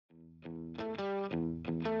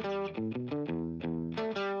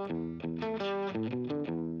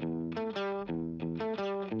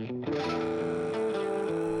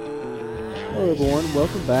everyone.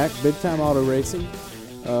 Welcome back. Big Time Auto Racing.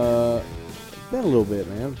 Been a little bit,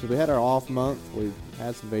 man. So we had our off month. We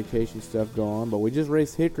had some vacation stuff going on, but we just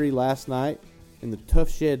raced Hickory last night in the Tough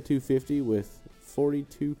Shed 250 with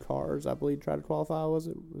 42 cars, I believe, tried to qualify. Was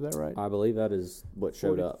that right? I believe that is what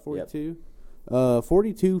showed up. 42? Yep.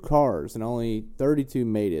 42 cars, and only 32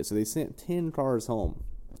 made it. So they sent 10 cars home.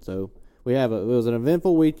 So it was an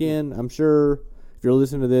eventful weekend. I'm sure if you're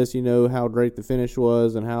listening to this, you know how great the finish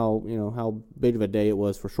was and how big of a day it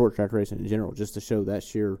was for short track racing in general, just to show that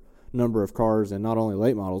sheer number of cars, and not only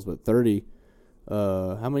late models, but 30.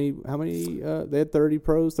 How many? They had 30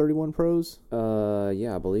 pros, 31 pros?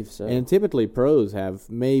 Yeah, I believe so. And typically pros have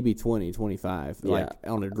maybe 20, 25, yeah,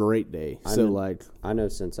 on a great day. I know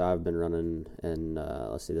since I've been running, and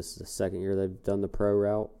let's see, this is the second year they've done the pro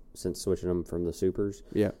route since switching them from the supers.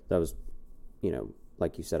 Yeah. That was,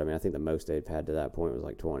 like you said, I think the most they've had to that point was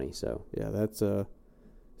like 20, so. Yeah, so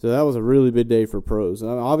that was a really big day for pros.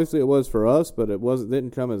 Obviously, it was for us, but it didn't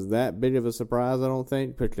come as that big of a surprise, I don't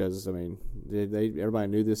think, because everybody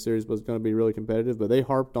knew this series was going to be really competitive. But they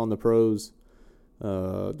harped on the pros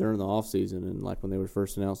during the off season, and like when they were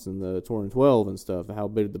first announcing the Tour in 12 and stuff, how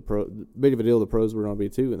big of a deal the pros were going to be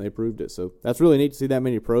too, and they proved it. So that's really neat to see that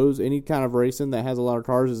many pros. Any kind of racing that has a lot of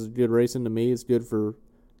cars is good racing to me. It's good for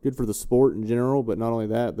the sport in general, but not only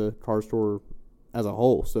that, the car store as a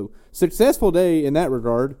whole. So successful day in that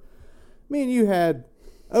regard. Me and you had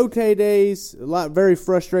okay days, very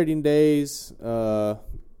frustrating days, and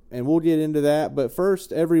we'll get into that. But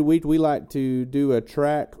first, every week we like to do a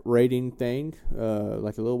track rating thing. We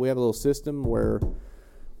have a little system where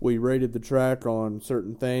we rated the track on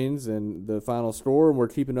certain things and the final score, and we're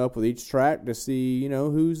keeping up with each track to see,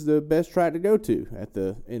 who's the best track to go to at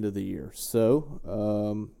the end of the year.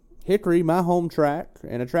 So, Hickory, my home track,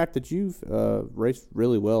 and a track that you've raced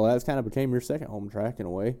really well at. It's kind of became your second home track in a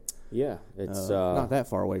way. Yeah, it's not that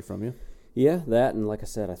far away from you. Yeah, that, and like I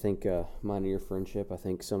said, I think mine and your friendship, I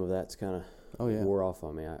think some of that's kind of wore off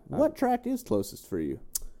on me. What track is closest for you?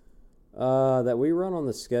 That we run on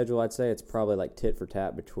the schedule, I'd say it's probably like tit for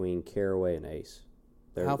tat between Caraway and Ace.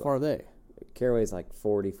 How far are they? Caraway's like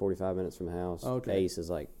 40, 45 minutes from the house. Okay. Ace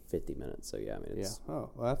is like 50 minutes, so yeah, it's... Yeah.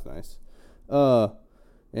 Oh, well, that's nice.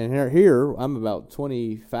 And here, I'm about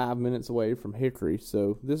 25 minutes away from Hickory,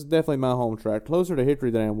 so this is definitely my home track. Closer to Hickory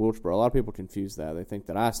than I am Wilkesboro. A lot of people confuse that. They think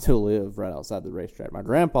that I still live right outside the racetrack. My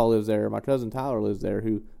grandpa lives there. My cousin Tyler lives there,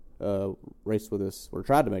 who raced with us, or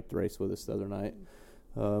tried to make the race with us the other night.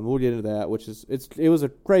 We'll get into that, it was a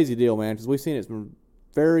crazy deal, man, because we've seen it from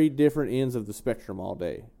very different ends of the spectrum all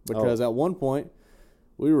day. Because at one point,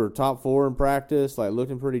 we were top 4 in practice,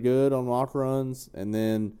 looking pretty good on walk runs, and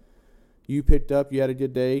then you picked up. You had a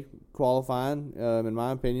good day qualifying, in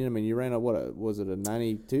my opinion. You ran was it a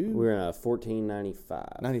 92? We ran a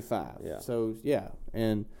 14.95. 95. Yeah. So, yeah.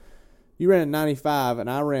 And you ran a 95, and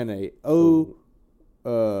I ran a 012,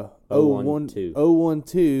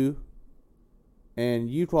 and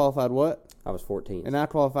you qualified what? I was 14th. And I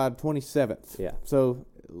qualified 27th. Yeah. So,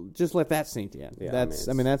 just let that sink in. Yeah,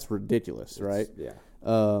 that's ridiculous, right? Yeah.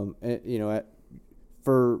 And,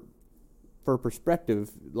 for perspective,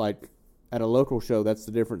 at a local show, that's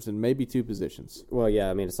the difference in maybe 2 positions. Well,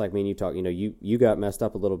 yeah, it's like me and you talk. You got messed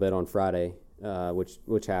up a little bit on Friday,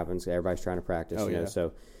 which happens. Everybody's trying to practice, yeah.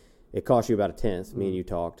 So it cost you about a 10th. Mm-hmm. Me and you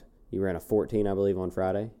talked. You ran a 14, I believe, on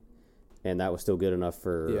Friday, and that was still good enough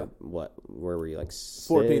for what? Where were you,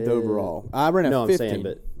 14th overall? I ran a 15. I'm saying,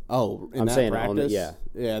 but in that practice, yeah,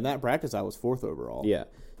 in that practice, I was 4th overall. Yeah.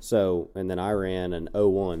 So, and then I ran an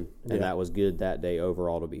 01, and that was good that day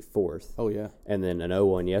overall to be 4th. Oh, yeah. And then an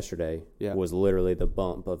 01 yesterday was literally the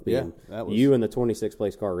bump of being you and the 26th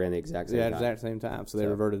place car ran the exact same time. Yeah, exact same time. So they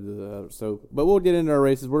reverted to the but we'll get into our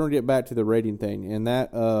races. We're going to get back to the rating thing. And that,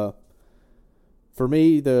 for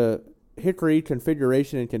me, the Hickory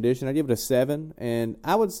configuration and condition, I give it a 7. And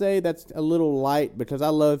I would say that's a little light because I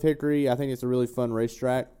love Hickory. I think it's a really fun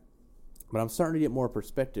racetrack. But I'm starting to get more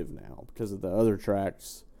perspective now because of the other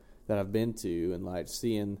tracks that I've been to, and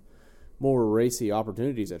seeing more racy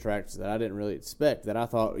opportunities at tracks that I didn't really expect, that I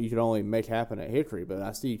thought you could only make happen at Hickory, but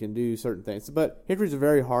I see you can do certain things. But Hickory's a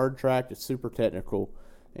very hard track. It's super technical,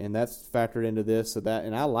 and that's factored into this.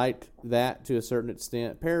 And I like that to a certain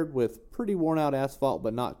extent, paired with pretty worn out asphalt,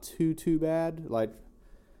 but not too bad.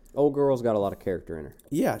 Old girl's got a lot of character in her.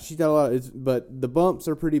 Yeah, she's got a lot. But the bumps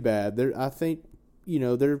are pretty bad. I think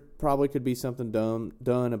there probably could be something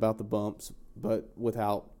done about the bumps, but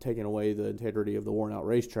without taking away the integrity of the worn-out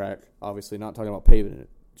racetrack. Obviously, not talking about paving it,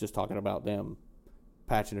 just talking about them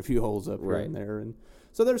patching a few holes up here and there. And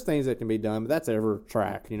so there's things that can be done, but that's every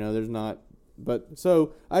track. There's not But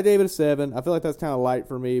so I gave it a 7. I feel like that's kind of light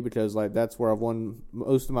for me because like that's where I've won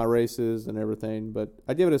most of my races and everything. But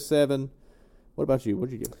I give it a 7. What about you?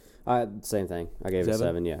 What'd you give? Same thing. I gave it a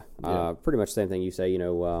 7. Yeah. Yeah. Pretty much same thing you say.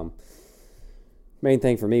 Main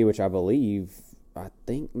thing for me, which I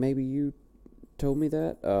think maybe you told me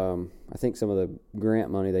that. I think some of the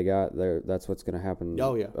grant money they got there, that's what's going to happen.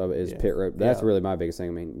 Oh yeah, is pit road. That's really my biggest thing.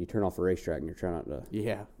 I mean, you turn off the racetrack and you're trying not to.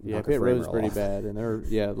 Yeah. Pit road's pretty bad,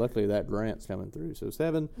 and luckily that grant's coming through. So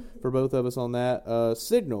 7 for both of us on that.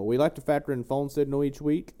 Signal. We like to factor in phone signal each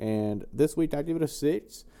week, and this week I give it a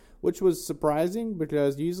 6, which was surprising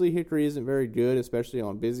because usually Hickory isn't very good, especially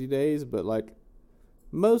on busy days. But like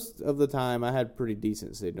most of the time, I had pretty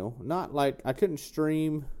decent signal. Not like I couldn't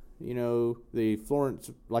stream. The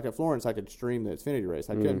Florence, like at Florence, I could stream the Xfinity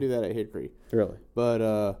race. I couldn't do that at Hickory. Really?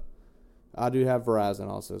 But I do have Verizon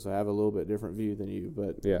also, so I have a little bit different view than you.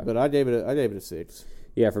 Yeah. But I gave it a 6.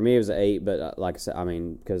 Yeah, for me it was an 8. But like I said, I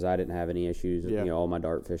mean, because I didn't have any issues. All my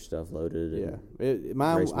Dartfish stuff loaded. And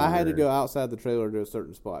I had to go outside the trailer to a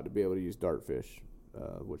certain spot to be able to use Dartfish,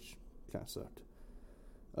 which kind of sucked.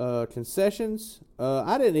 Concessions.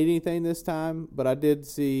 I didn't eat anything this time, but I did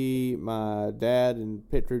see my dad and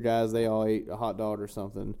pit crew guys. They all ate a hot dog or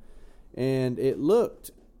something, and it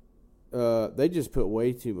looked. They just put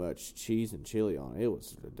way too much cheese and chili on it. It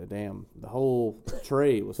was the whole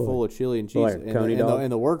tray was full of chili and cheese, like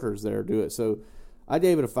and the workers there do it. So I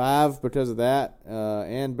gave it a 5 because of that,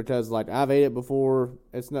 and because like I've ate it before.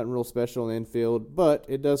 It's nothing real special in the infield, but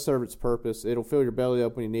it does serve its purpose. It'll fill your belly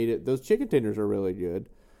up when you need it. Those chicken tenders are really good.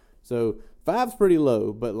 So 5's pretty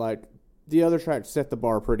low, but like the other tracks set the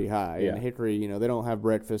bar pretty high. Yeah. And Hickory, they don't have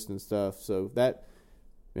breakfast and stuff, so that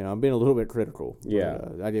I'm being a little bit critical. Yeah,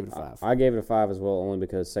 but, I gave it a 5. I gave it a 5 as well, only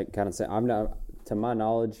because I'm not, to my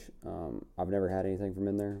knowledge, I've never had anything from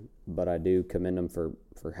in there, but I do commend them for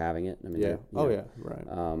having it. I mean, yeah. Right.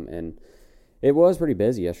 And it was pretty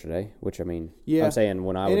busy yesterday, which I mean, I'm saying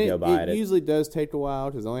when I would go by it usually does take a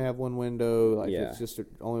while because they only have one window. Like Yeah. it's just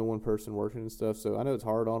only one person working and stuff. So I know it's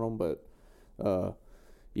hard on them, but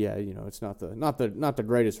it's not the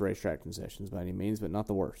greatest racetrack concessions by any means, but not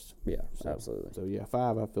the worst. Yeah, absolutely. So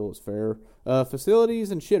 5 I feel is fair.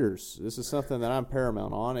 Facilities and shitters. This is something that I'm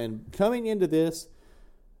paramount on, and coming into this,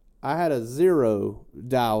 I had a 0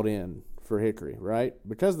 dialed in for Hickory, right?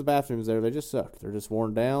 Because the bathrooms there, they just suck. They're just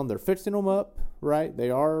worn down. They're fixing them up, right? They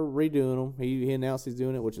are redoing them. He announced he's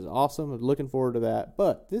doing it, which is awesome. I'm looking forward to that.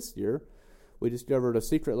 But this year, we discovered a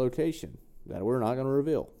secret location that we're not going to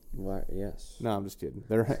reveal. What? Yes. No, I'm just kidding.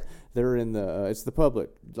 They're in the it's the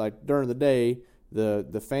public. Like during the day,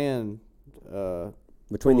 the fan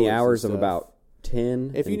between the hours of about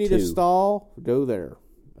 10. If you need 2. a stall, go there.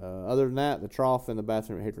 Other than that, the trough in the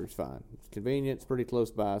bathroom at Hickory's fine. It's convenient. It's pretty close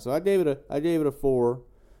by. So I gave it a 4.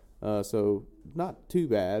 So not too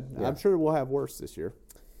bad. Yeah. I'm sure we'll have worse this year.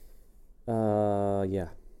 Yeah.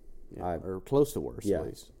 Or close to worse at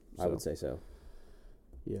least. I would say so.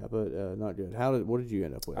 Yeah, but not good. What did you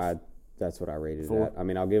end up with? That's what I rated 4. it at. I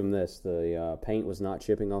mean, I'll give them this. The paint was not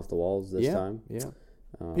chipping off the walls this time. Yeah.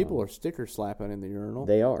 People are sticker slapping in the urinal.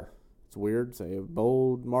 They are. It's weird. It's a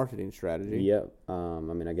bold marketing strategy. Yep. I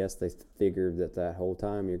mean, I guess they figured that whole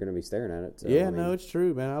time you're going to be staring at it. So, yeah, no, it's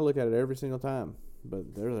true, man. I look at it every single time.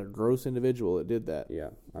 But there's a gross individual that did that. Yeah.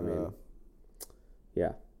 I mean,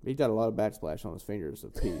 yeah. He got a lot of backsplash on his fingers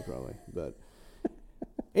of pee, probably. But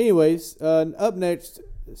anyways, up next,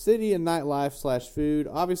 city and nightlife / food.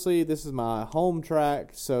 Obviously, this is my home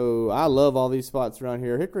track, so I love all these spots around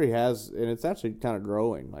here. Hickory has, and it's actually kind of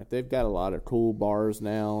growing. Like they've got a lot of cool bars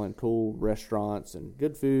now and cool restaurants and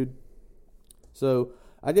good food. So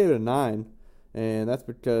I gave it a 9, and that's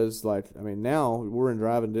because, now we're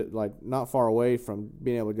driving to, not far away from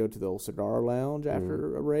being able to go to the old cigar lounge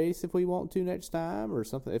after a race if we want to next time or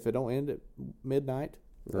something. If it don't end at midnight,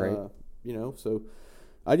 right? So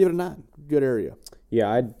I give it a 9. Good area. Yeah,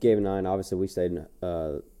 I gave a 9. Obviously, we stayed in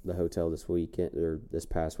the hotel this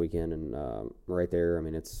past weekend, and right there. I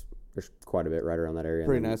mean, there's quite a bit right around that area.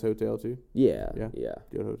 Pretty nice hotel too. Yeah.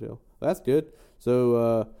 Good hotel. That's good.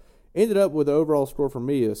 So ended up with the overall score for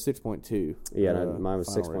me is 6.2. Yeah, mine was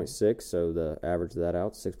 6.6. So the average of that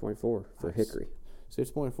out 6.4 for Hickory.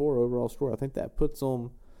 6.4 overall score. I think that puts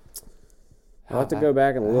them. I'll have to go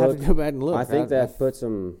back and look. I have to go back and look. I think that puts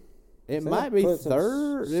them. It might be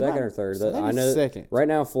third, second or third. I know second. Right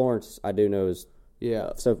now, Florence, I do know is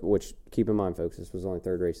So which keep in mind, folks, this was only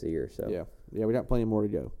third race of the year. So we got plenty more to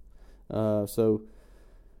go. So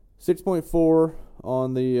 6.4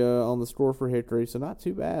 on the score for Hickory. So not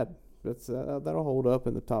too bad. That's that'll hold up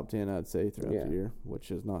in the top 10, I'd say, throughout the year,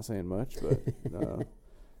 which is not saying much. But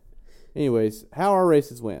anyways, how our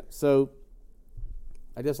races went. So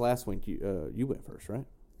I guess last week you went first, right?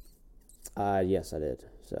 Yes, I did.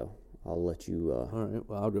 So I'll let you. All right.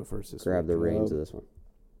 Well, I'll go first. Grab the reins of this one.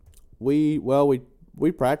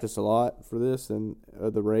 We practiced a lot for this and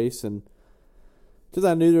the race, and because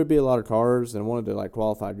I knew there'd be a lot of cars and wanted to like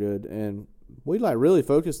qualify good, and we like really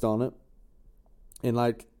focused on it. And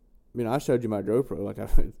like, I showed you my GoPro. Like I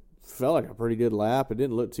felt like a pretty good lap. It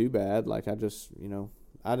didn't look too bad. Like I just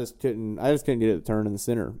couldn't get it to turn in the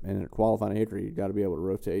center. And at qualifying Hickory, you got to be able to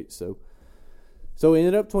rotate. So we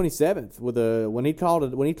ended up 27th with when he called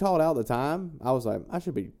out the time, I was like, I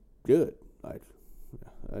should be good. Like,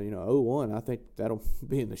 01, I think that'll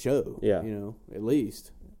be in the show. Yeah. At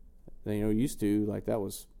least. Used to, like, that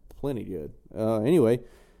was plenty good. Anyway,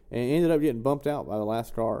 and ended up getting bumped out by the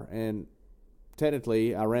last car. And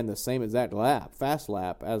technically, I ran the same exact fast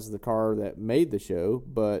lap, as the car that made the show,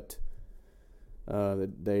 but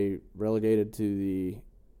they relegated to the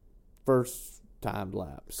first timed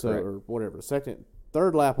lap. So, Correct. or whatever,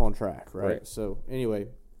 third lap on track, right? So, anyway,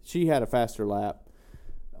 she had a faster lap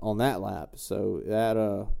on that lap. So, that,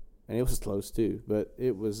 and it was close too, but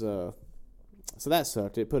it was, so that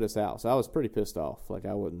sucked. It put us out. So I was pretty pissed off. Like my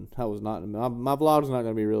vlog's not going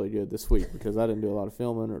to be really good this week because I didn't do a lot of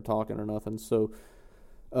filming or talking or nothing. So,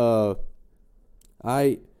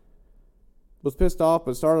 I was pissed off,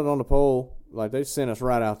 but started on the pole. Like they sent us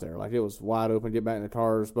right out there. Like it was wide open. Get back in the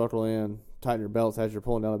cars, buckle in, tighten your belts as you're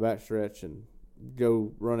pulling down the backstretch, and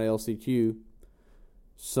go run a LCQ.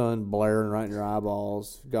 Sun blaring right in your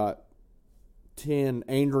eyeballs. Got 10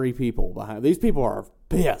 angry people behind. These people are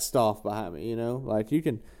pissed off behind me, like you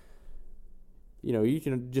can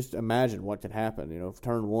just imagine what could happen,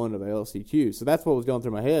 turn one of the LCQ. So that's what was going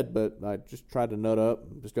through my head, but I just tried to nut up,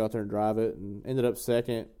 just go out there and drive it, and ended up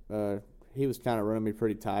second. He was kind of running me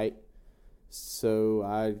pretty tight, so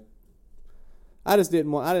I didn't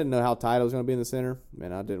know how tight I was going to be in the center,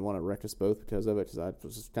 and I didn't want to wreck us both because of it, because I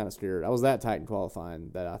was just kind of scared. I was that tight in qualifying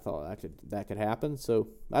that I thought that could happen. So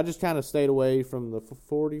I just kind of stayed away from the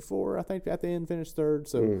 44. I think at the end finished third.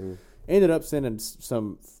 So ended up sending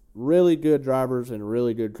some really good drivers and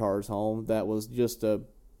really good cars home. That was just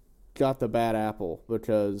got the bad apple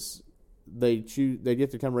because they get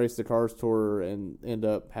to come race the Cars Tour and end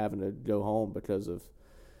up having to go home because of.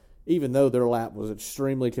 Even though their lap was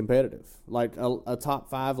extremely competitive, like a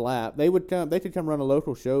top 5 lap, they could come run a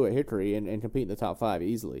local show at Hickory and compete in the top 5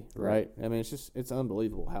 easily, right? I mean, it's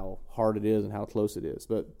unbelievable how hard it is and how close it is.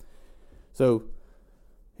 But so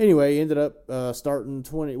anyway, ended up starting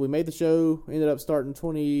 20. We made the show. Ended up starting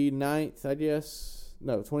 29th, I guess.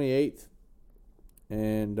 No, 28th,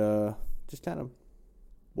 and just kind of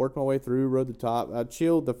worked my way through. Rode the top. I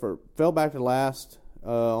chilled fell back to last.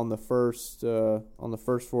 On the first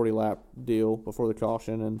 40 lap deal before the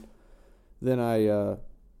caution, and then I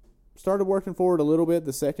started working forward a little bit.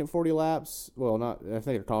 The second 40 laps, I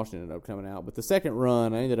think the caution ended up coming out, but the second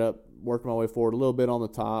run I ended up working my way forward a little bit on the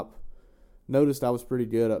top. Noticed I was pretty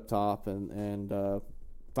good up top, and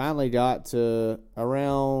finally got to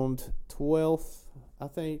around 12th, I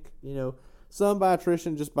think. Some by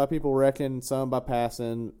attrition, just by people wrecking, some by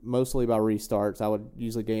passing, mostly by restarts. I would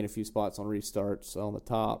usually gain a few spots on restarts on the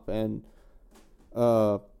top. And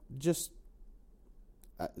just,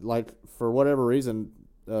 like, for whatever reason,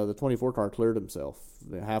 the 24 car cleared himself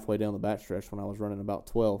halfway down the backstretch when I was running about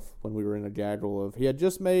 12th, when we were in a gaggle of... He had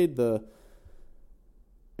just made the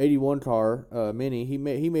 81 car, Mini. He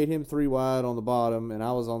made him 3 wide on the bottom, and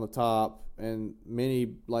I was on the top, and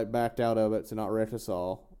Mini, like, backed out of it to not wreck us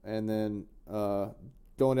all. And then...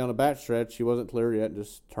 going down the backstretch, he wasn't clear yet, and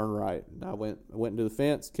just turned right. And I went into the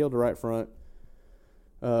fence, killed the right front.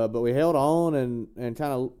 But we held on and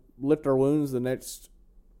kind of licked our wounds the next.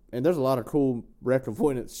 And there's a lot of cool wreck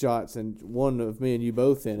avoidance shots, and one of me and you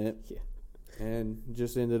both in it. Yeah. And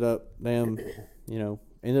just ended up, ended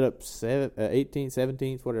up 18th,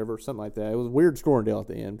 17th, whatever, something like that. It was a weird scoring deal at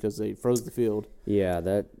the end because they froze the field. Yeah,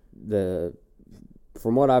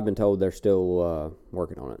 from what I've been told, they're still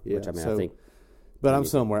working on it. Yeah, which I think. But I'm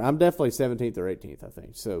somewhere. I'm definitely 17th or 18th, I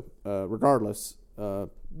think. So, regardless,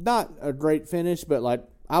 not a great finish, but like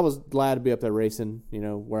I was glad to be up there racing,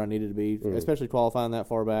 where I needed to be, especially qualifying that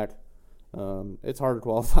far back. It's hard to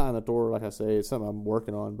qualify on the tour, like I say. It's something I'm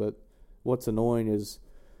working on, but what's annoying is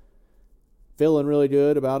feeling really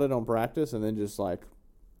good about it on practice, and then just like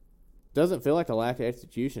doesn't feel like a lack of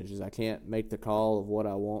execution. It's just I can't make the call of what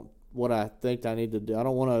I want. What I think I need to do. I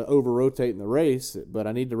don't want to over-rotate in the race, but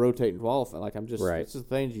I need to rotate and qualify. Like, I'm just, right. It's just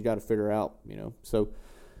things you got to figure out, So,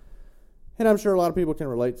 and I'm sure a lot of people can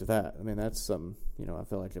relate to that. I mean, that's something, I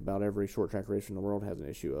feel like about every short track race in the world has an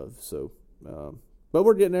issue of. So, But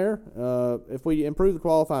we're getting there. If we improve the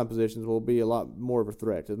qualifying positions, we'll be a lot more of a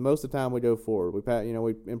threat. 'Cause most of the time we go forward.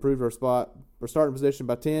 We improved our starting position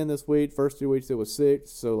by 10 this week. First 2 weeks it was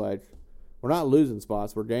 6. So like, we're not losing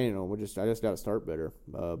spots. We're gaining them. I just got to start better.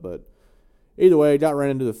 But either way, got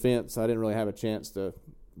ran into the fence. I didn't really have a chance to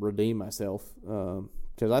redeem myself.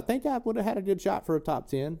 Because I think I would have had a good shot for a top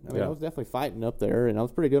 10. I mean, I was definitely fighting up there, and I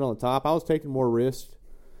was pretty good on the top. I was taking more risks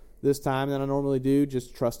this time than I normally do,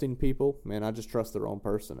 just trusting people. Man, I just trust the wrong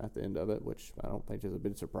person at the end of it, which I don't think is a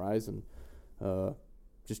big surprise. And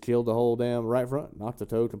just killed the whole damn right front, knocked the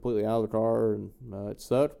toe completely out of the car, and it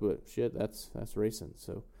sucked. But shit, that's racing.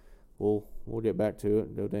 So we'll get back to it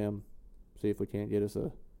and go see if we can't get us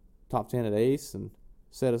a top 10 at Ace and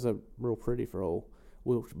set us up real pretty for old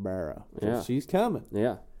Wilkes-Barre. Yeah, she's coming.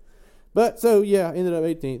 Yeah. But so ended up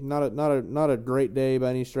 18th. Not a great day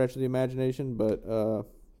by any stretch of the imagination, but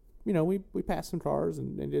we passed some cars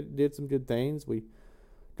and did some good things. We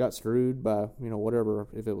got screwed by whatever,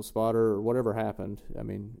 if it was spotter or whatever happened. I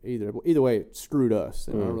mean, either way, it screwed us,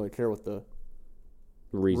 and I don't really care what the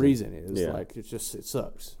reason is. Yeah. Like, it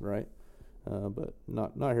sucks, right? But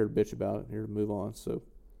not here to bitch about it. Here to move on. So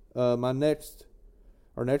our next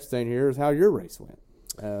thing here is how your race went.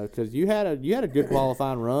 Because you had a good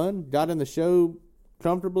qualifying run, got in the show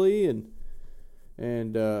comfortably,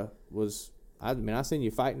 and was, I seen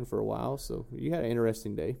you fighting for a while, so you had an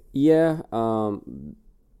interesting day. Yeah,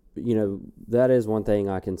 that is one thing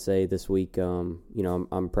I can say this week.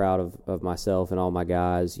 I'm proud of myself and all my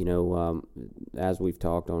guys. As we've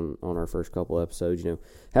talked on our first couple episodes,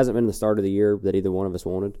 hasn't been the start of the year that either one of us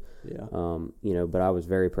wanted. Yeah. But I was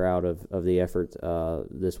very proud of the effort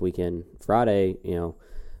this weekend. Friday,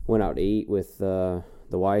 went out to eat with the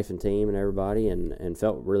wife and team and everybody, and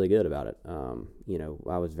felt really good about it.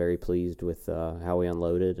 I was very pleased with how we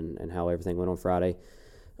unloaded and how everything went on Friday.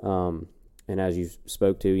 And as you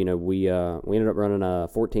spoke to, we ended up running a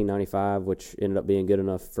 14.95, which ended up being good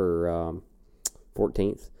enough for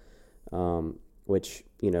 14th. Which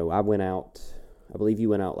I went out. I believe you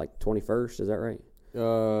went out like 21st. Is that right?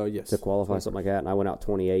 Yes. To qualify, something like that, and I went out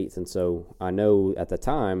 28th, and so I know at the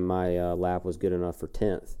time my lap was good enough for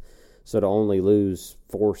 10th. So to only lose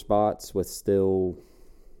 4 spots with still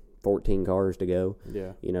 14 cars to go,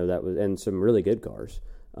 that was, and some really good cars.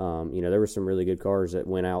 There were some really good cars that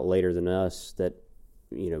went out later than us that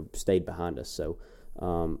stayed behind us. So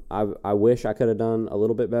I wish I could have done a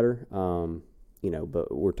little bit better.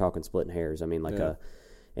 But we're talking splitting hairs. I mean, like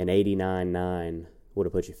an 89.9 would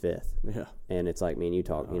have put you 5th. Yeah. And it's like, man, you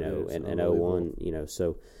talk, and 01,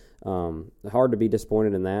 so hard to be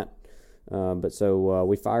disappointed in that. But so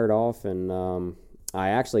we fired off, and I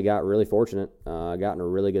actually got really fortunate. Got in a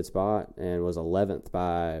really good spot and was 11th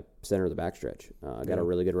by center of the backstretch. Got a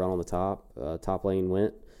really good run on the top. Top lane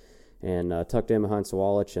went and tucked in behind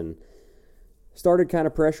Sawalich and started kind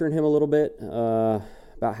of pressuring him a little bit.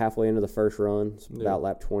 About halfway into the first run, about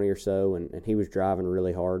lap 20 or so, and he was driving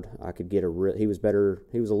really hard. I could get he was better.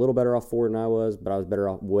 He was a little better off 4 than I was, but I was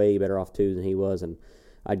way better off 2 than he was, and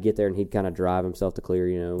I'd get there and he'd kind of drive himself to clear,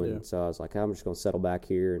 and so I was like, I'm just going to settle back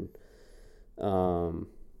here, and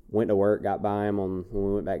went to work, got by him when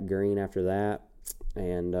we went back green after that,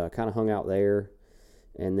 and kind of hung out there,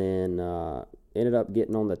 and then ended up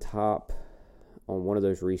getting on the top on one of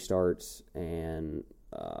those restarts, and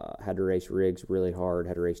had to race Riggs really hard,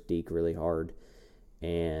 had to race Deke really hard,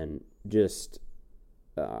 and just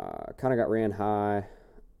kind of got ran high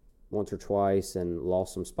once or twice and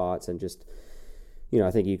lost some spots, and just,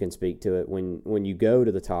 I think you can speak to it. When you go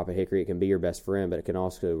to the top of Hickory, it can be your best friend, but it can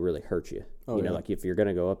also really hurt you. Like if you're going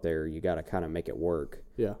to go up there, you got to kind of make it work.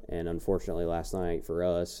 Yeah. And unfortunately, last night for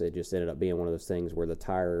us, it just ended up being one of those things where the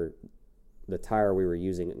tire we were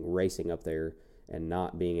using racing up there and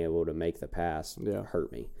not being able to make the pass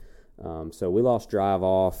hurt me. So we lost drive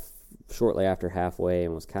off shortly after halfway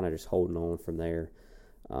and was kind of just holding on from there.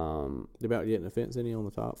 About getting a fence any on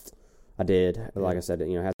the top? I did. Yeah. Like I said,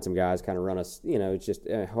 had some guys kind of run us, it's just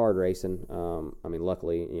hard racing.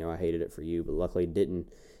 Luckily, I hated it for you, but luckily didn't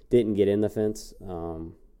get in the fence.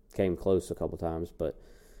 Came close a couple times, but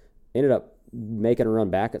ended up making a run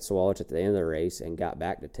back at Sawalich at the end of the race and got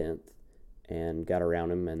back to 10th and got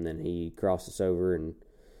around him, and then he crossed us over and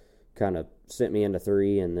kind of sent me into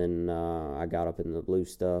 3, and then I got up in the blue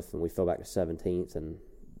stuff, and we fell back to 17th and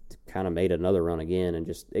kind of made another run again, and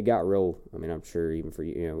just it got real. I'm sure even for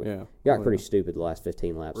you, it got pretty stupid the last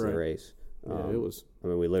 15 laps of the race. It was.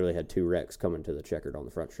 We literally had 2 wrecks coming to the checkered on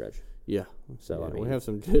the front stretch. Yeah. So we have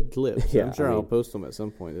some good clips. I'm sure I'll post them at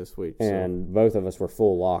some point this week. And both of us were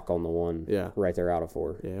full lock on the one right there out of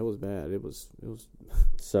 4. Yeah, it was bad. It was.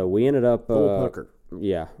 So we ended up full pucker.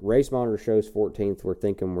 Yeah, race monitor shows 14th. We're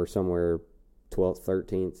thinking we're somewhere 12th,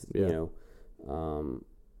 13th. Yeah. You know,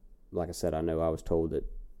 like I said, I know I was told that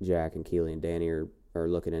Jack and Keely and Danny are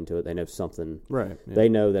looking into it. They know something. Right. Yeah. They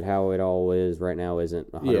know that how it all is right now isn't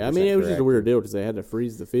 100% Yeah, I mean, it was just a correct. weird deal because they had to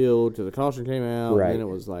freeze the field till the caution came out. Right. And then it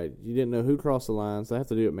was like you didn't know who crossed the line, so they have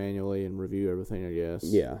to do it manually and review everything, I guess.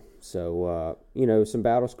 Yeah. So, you know, some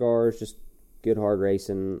battle scars, just good hard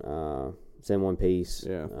racing. It's in one piece.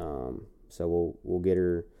 Yeah. So we'll get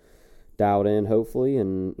her dialed in hopefully,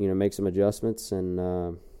 and you know, make some adjustments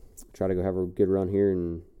and try to go have a good run here.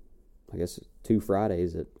 And I guess 2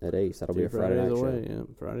 Fridays at Ace. That'll be a Friday night show. Yeah,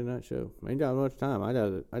 Friday night show. I ain't got much time. I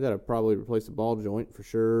gotta probably replace the ball joint for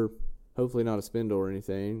sure. Hopefully not a spindle or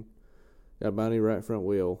anything. Got to buy a new right front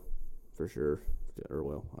wheel for sure. Or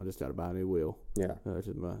well, I just got to buy a new wheel. Yeah.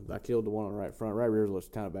 I killed the one on the right front. Right rear looks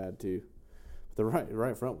kind of bad too. But the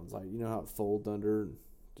right front one's like, you know how it folds under and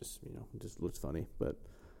just looks funny. But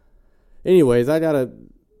anyways, I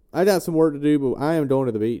got some work to do, but I am going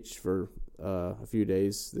to the beach for a few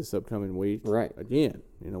days this upcoming week. Right. Again,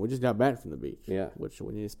 you know, we just got back from the beach. Yeah. Which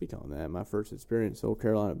we need to speak on that. My first experience at Old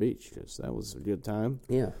Carolina Beach, because that was a good time.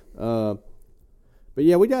 Yeah. But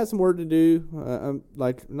yeah, we got some work to do.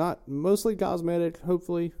 Like not mostly cosmetic,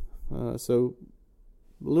 hopefully. So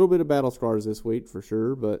a little bit of battle scars this week for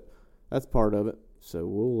sure, but that's part of it. So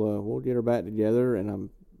we'll get her back together, and I'm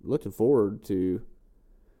looking forward to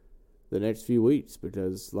the next few weeks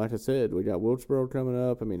because, like I said, we got Wilkesboro coming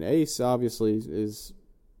up. I mean, Ace obviously is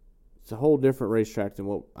it's a whole different racetrack than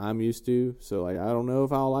what I'm used to. So like, I don't know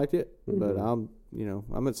if I'll like it, but I'm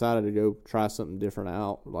excited to go try something different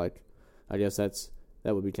out. Like, I guess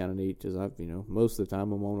that would be kind of neat because most of the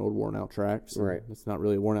time I'm on old worn out tracks. Right. It's not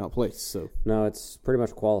really a worn out place. So No, it's pretty much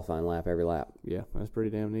a qualifying lap every lap. yeah, that's pretty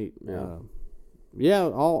damn neat. Yeah.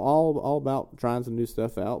 All about trying some new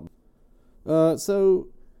stuff out. So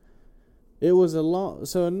it was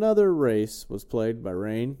another race was played by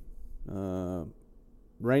rain.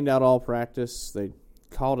 Rained out all practice. They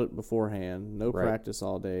called it beforehand. No practice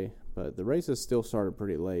all day, but the races still started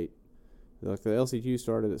pretty late. Like the LCQ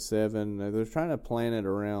started at 7. They're trying to plan it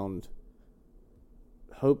around.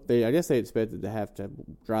 I guess they expected to have to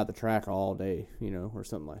drive the track all day, or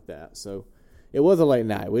something like that. So it was a late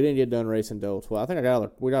night. We didn't get done racing until 12. I think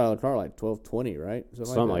we got out of the car like 12:20, right?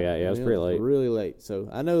 Something like that. Yeah, it was pretty late. Really late. So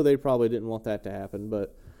I know they probably didn't want that to happen,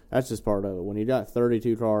 but that's just part of it. When you got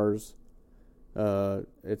 32 cars,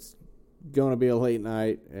 it's going to be a late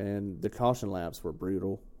night, and the caution laps were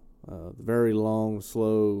brutal. Very long,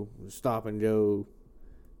 slow, stop and go,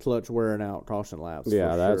 clutch wearing out caution laps.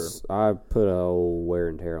 Yeah, sure. I put a old wear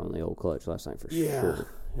and tear on the old clutch last night for sure.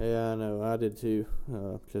 Yeah, I know. I did too,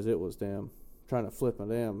 because it was trying to flip my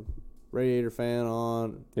damn radiator fan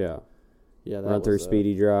on. Yeah. Yeah, run through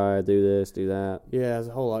speedy dry, do this, do that. Yeah, there's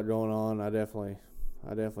a whole lot going on. I definitely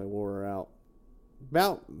wore her out.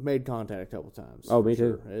 About made contact a couple times. Oh, me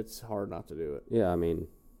too. It's hard not to do it. Yeah, I mean,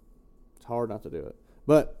 it's hard not to do it,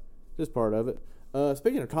 but just part of it.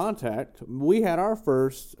 Speaking of contact, we had our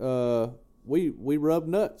first. We rubbed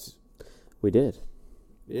nuts. We did.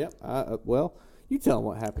 Yep. Well, you tell them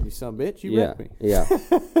what happened, you son of a bitch. You wrecked me. Yeah.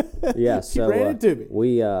 Yeah. So ran into me.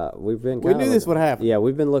 We've been. We knew this would happen. Yeah,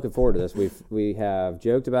 we've been looking forward to this. We have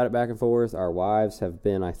joked about it back and forth. Our wives have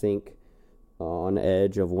been, I think, on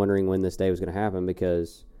edge of wondering when this day was going to happen,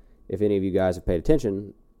 because if any of you guys have paid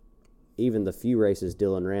attention, even the few races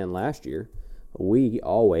Dylon ran last year, we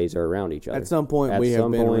always are around each other. At some point, we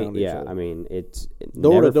have been around each other. Yeah, I mean, it's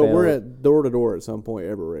door to door. We're at door to door at some point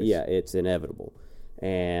every race. Yeah, it's inevitable.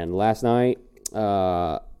 And last night,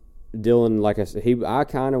 Dylon, like I said, I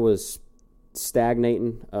kind of was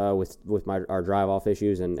stagnating with our drive off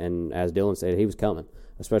issues, and as Dylon said, he was coming,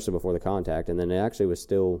 especially before the contact, and then it actually was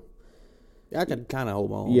still. I could kind of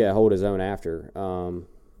hold on. Yeah, hold his own after.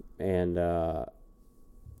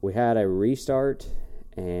 We had a restart,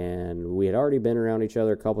 and we had already been around each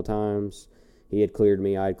other a couple times. He had cleared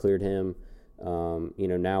me, I had cleared him.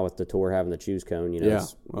 Now with the tour having the choose cone,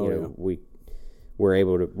 we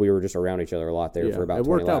were just around each other a lot there for about 20 laps. It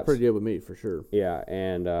worked out pretty good with me for sure. Yeah,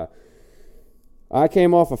 and I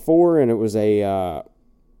came off a 4, and it was a,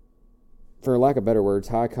 for lack of better words,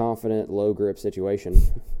 high confident, low grip situation.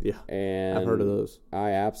 Yeah, and I've heard of those.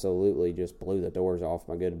 I absolutely just blew the doors off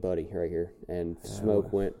my good buddy right here, and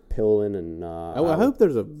smoke went pilling. And I hope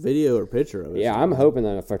there's a video or picture of it. Yeah, I'm hoping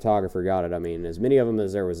that a photographer got it. I mean, as many of them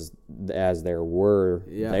as there were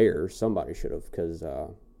there, somebody should have, because it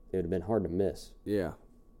would have been hard to miss. Yeah,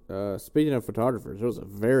 speaking of photographers, it was a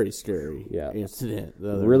very scary incident.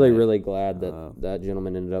 Really glad that that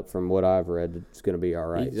gentleman ended up, from what I've read, it's going to be all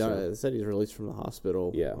right. They said he's released from the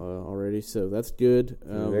hospital already, so that's good.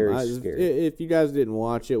 Very scary. If you guys didn't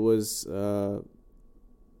watch, it was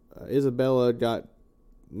Isabella got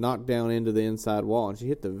knocked down into the inside wall, and she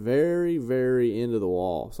hit the very, very end of the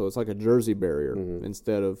wall. So it's like a jersey barrier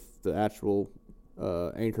instead of the actual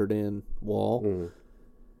anchored-in wall. Mm-hmm.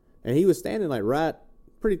 And he was standing right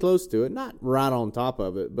pretty close to it, not right on top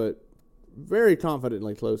of it, but very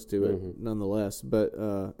confidently close to it nonetheless. But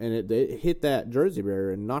and it hit that jersey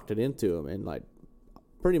barrier and knocked it into him, and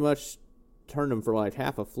pretty much turned him for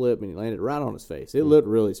half a flip, and he landed right on his face. It looked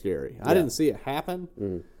really scary. I didn't see it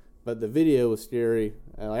happen, but the video was scary.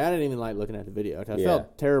 I didn't even like looking at the video. I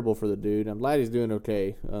felt terrible for the dude. I'm glad he's doing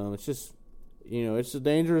okay. It's just, it's a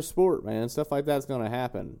dangerous sport, man. Stuff like that's going to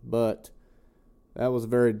happen, but that was a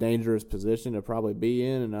very dangerous position to probably be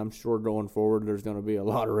in, and I'm sure going forward there's going to be a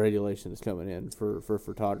lot of regulations coming in for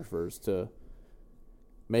photographers to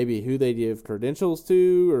maybe who they give credentials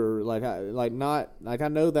to, or I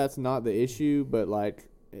know that's not the issue, but I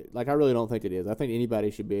really don't think it is. I think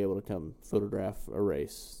anybody should be able to come photograph a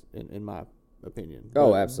race, in my opinion.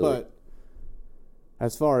 Oh, absolutely. But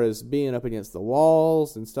as far as being up against the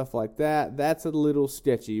walls and stuff like that, that's a little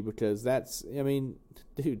sketchy because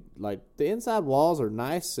dude, the inside walls are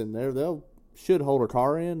nice and they'll should hold a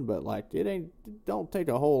car in, but don't take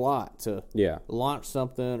a whole lot to launch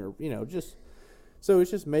something or just. So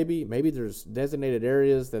it's just maybe there's designated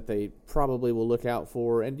areas that they probably will look out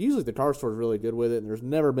for, and usually the car store is really good with it. And there's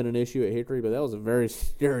never been an issue at Hickory, but that was a very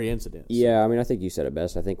scary incident. So. Yeah, I think you said it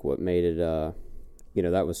best. I think what made it, that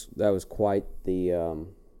was quite the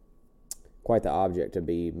object to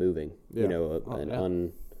be moving. Yeah.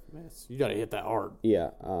 You got to hit that hard. Yeah,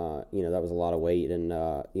 that was a lot of weight, and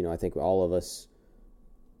I think all of us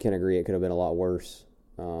can agree it could have been a lot worse.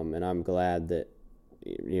 And I'm glad that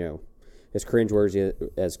as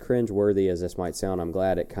cringeworthy as this might sound, I'm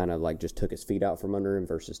glad it kind of just took his feet out from under him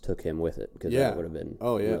versus took him with it, because that would have been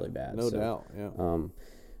really bad. No doubt. Yeah.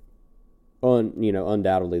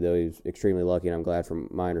 Undoubtedly though, he was extremely lucky, and I'm glad. From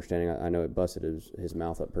my understanding, I know it busted his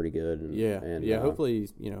mouth up pretty good. And, hopefully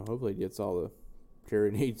he gets all the care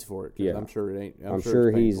he needs for it. Yeah, I'm sure it ain't. I'm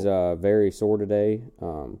sure he's very sore today.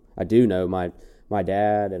 I do know my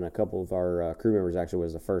dad and a couple of our crew members actually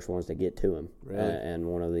was the first ones to get to him. Really? And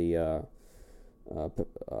one of the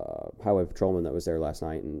highway patrolmen that was there last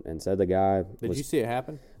night and said the guy. Did you see it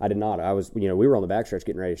happen? I did not. I was, we were on the backstretch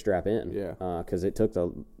getting ready to strap in. Yeah. Because it took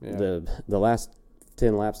the last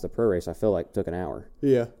 10 laps of the pro race, I feel like took an hour.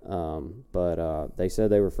 Yeah. But they said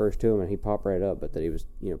they were first to him, and he popped right up, but that he was,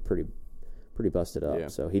 pretty busted up. Yeah.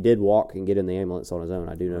 So he did walk and get in the ambulance on his own.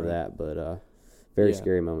 I do know that, but very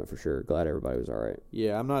scary moment for sure. Glad everybody was all right.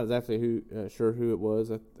 Yeah, I'm not exactly sure who it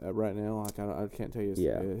was right now. I can't tell you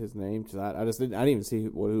his name because I didn't even see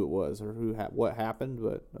who it was or what happened.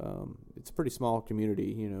 But it's a pretty small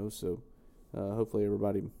community, So hopefully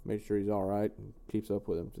everybody makes sure he's all right and keeps up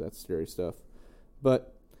with him, because that's scary stuff.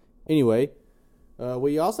 But anyway,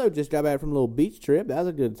 we also just got back from a little beach trip. That was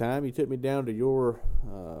a good time. You took me down to your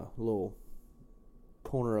little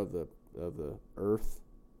corner of the earth.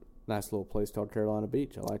 Nice little place called Carolina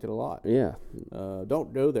Beach. I like it a lot. Yeah.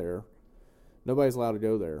 Don't go there. Nobody's allowed to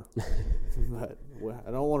go there. But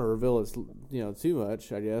I don't want to reveal it, too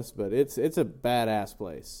much, I guess. But it's a badass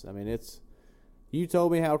place. You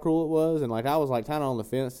told me how cool it was, and I was kind of on the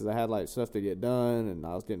fence because I had stuff to get done, and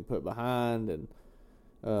I was getting put behind, and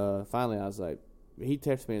finally I was like, he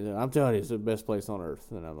texted me and said, "I'm telling you, it's the best place on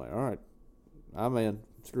earth." And I'm like, all right, I'm in.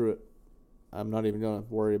 Screw it. I'm not even going to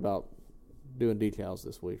worry about doing details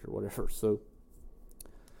this week or whatever. So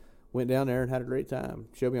went down there and had a great time.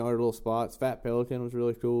 Showed me all their little spots. Fat Pelican was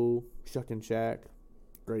really cool. Shuckin' Shack,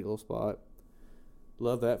 great little spot.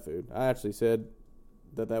 Love that food. I actually said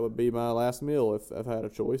that would be my last meal if I had a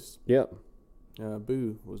choice. Yep.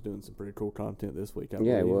 Boo was doing some pretty cool content this week.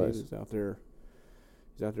 Yeah, he was. He was out there.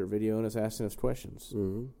 He's out there videoing us, asking us questions,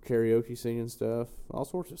 karaoke, singing stuff, all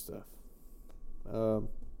sorts of stuff.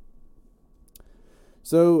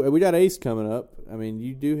 So we got Ace coming up.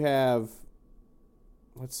 You do have.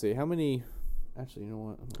 Let's see, how many? Actually, you know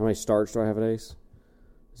what? How many starts do I have at Ace?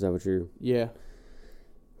 Is that what you're? Yeah.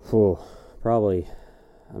 Probably.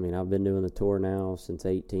 I've been doing the tour now since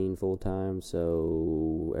 18 full time.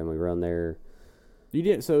 So, and we run there. You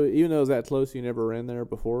didn't. So even though it was that close, you never ran there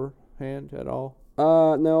beforehand at all.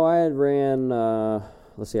 No, I had ran.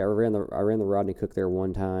 Let's see, I ran the Rodney Cook there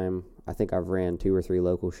one time. I think I've ran 2 or 3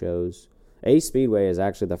 local shows. Ace Speedway is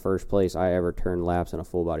actually the first place I ever turned laps in a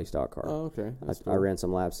full body stock car. Oh, okay. I ran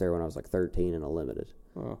some laps there when I was like 13 in a limited.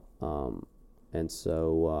 Oh. And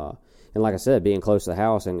so, and like I said, being close to the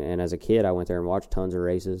house, and as a kid, I went there and watched tons of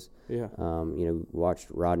races. Yeah. Watched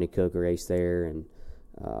Rodney Cook race there, and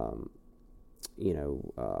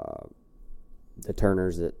the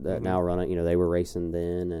Turners that now run it. They were racing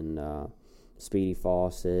then, and Speedy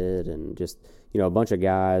Fawcett, and just a bunch of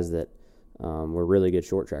guys that were really good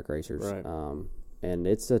short track racers. Right. And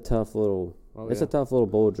it's a tough little a tough little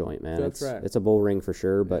bull joint, man. It's a bull ring for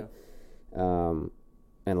sure, but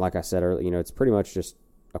and like I said earlier, it's pretty much just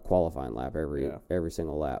a qualifying lap every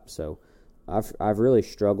single lap. So I've really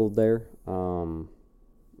struggled there,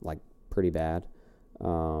 like pretty bad.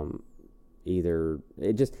 Either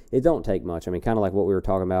it don't take much. I mean, kind of like what we were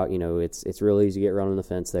talking about. It's real easy to get running the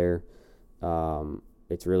fence there.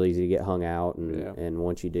 It's real easy to get hung out, and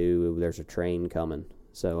once you do, there's a train coming.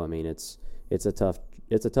 So I mean, it's a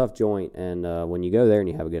tough joint, and when you go there and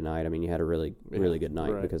you have a good night, I mean, you had a really good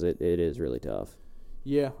night because it is really tough.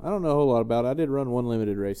 Yeah, I don't know a whole lot about it. I did run one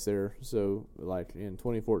limited race there, so like in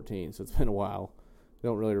 2014, so it's been a while.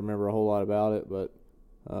 Don't really remember a whole lot about it, but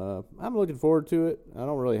I'm looking forward to it. I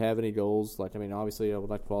don't really have any goals. Like, I mean, obviously, I would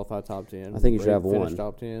like to qualify top 10. I think you should have one. Finish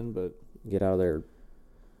top 10, but get out of there.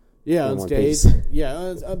 Yeah, unscathed.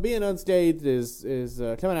 Yeah, being unscathed is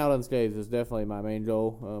coming out unscathed is definitely my main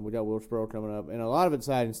goal. We got Wilkesboro coming up, and a lot of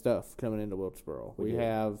exciting stuff coming into Wilkesboro. We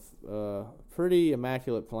have pretty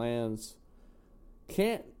immaculate plans.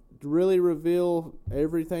 Can't really reveal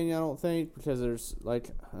everything, I don't think, because there's I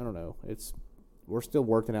don't know. We're still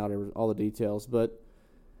working out all the details, but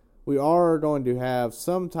we are going to have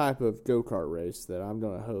some type of go-kart race that I'm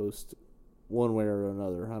going to host one way or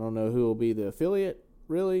another. I don't know who will be the affiliate,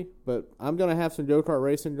 really, but I'm going to have some go-kart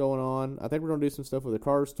racing going on. I think we're going to do some stuff with the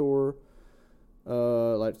car store,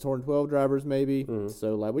 like Tour 12 drivers maybe. Mm-hmm.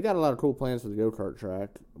 So, we got a lot of cool plans for the go-kart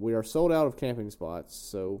track. We are sold out of camping spots,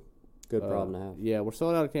 so... Good problem to have. Yeah, we're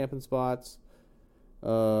sold out of camping spots.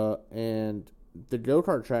 And the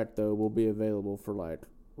go-kart track, though, will be available for,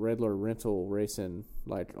 regular rental racing,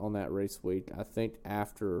 on that race week, I think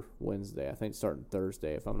after Wednesday. I think starting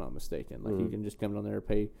Thursday, if I'm not mistaken. You can just come down there,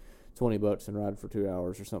 pay $20 and ride for 2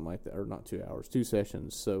 hours or something like that. Or not 2 hours, 2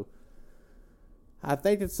 sessions. So I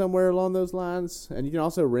think it's somewhere along those lines. And you can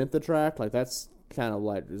also rent the track. That's kind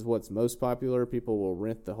of is what's most popular. People will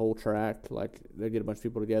rent the whole track. They get a bunch of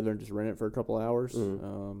people together and just rent it for a couple hours.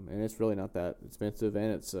 And it's really not that expensive,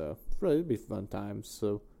 and it's really it'd be fun times.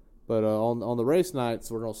 So, but on the race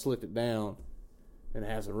nights, we're gonna slick it down and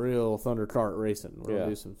have some real thunder kart racing. We're gonna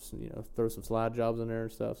do some, throw some slide jobs in there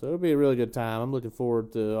and stuff. So it'll be a really good time. I'm looking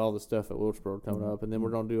forward to all the stuff at Wilkesboro coming up, and then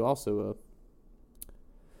we're gonna do also a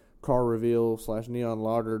car reveal / neon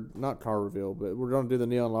lager. Not car reveal, but we're gonna do the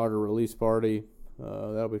neon lager release party.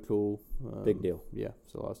 That'll be cool. Big deal. Yeah,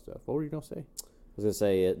 it's a lot of stuff. What were you going to say? I was going to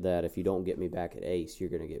say that if you don't get me back at Ace,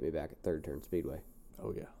 you're going to get me back at Third Turn Speedway.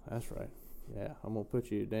 Oh, yeah, that's right. Yeah, I'm going to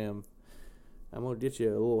put you I'm going to get you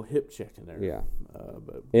a little hip check in there. Yeah.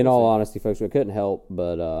 But in all honesty, folks, we couldn't help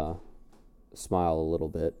but smile a little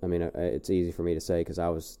bit. I mean, it's easy for me to say because I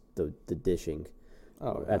was the dishing.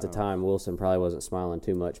 Oh, at the time, Wilson probably wasn't smiling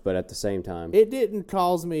too much, but at the same time... It didn't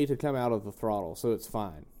cause me to come out of the throttle, so it's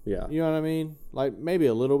fine. Yeah. You know what I mean? Maybe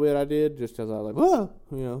a little bit I did, just because I was whoa,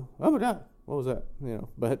 oh my God, what was that?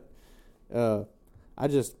 But I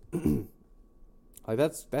just...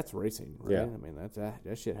 that's racing, right? Yeah. I mean,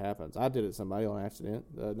 that shit happens. I did it to somebody on accident,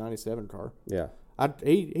 the 97 car. Yeah.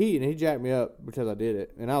 He jacked me up because I did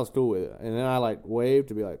it, and I was cool with it. And then I, waved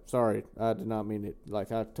to be sorry, I did not mean it. I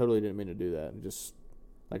totally didn't mean to do that. And just...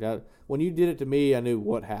 when you did it to me, I knew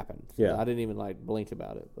what happened. Yeah. I didn't even blink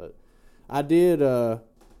about it, but I did.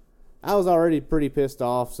 I was already pretty pissed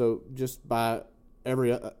off, so just by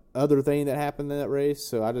every other thing that happened in that race,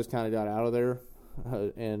 so I just kind of got out of there.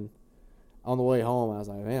 And on the way home, I was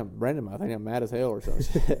like, "Man, Brandon, I think I'm mad as hell or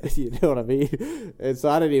something." You know what I mean? And so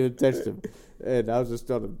I didn't even text him, and I was just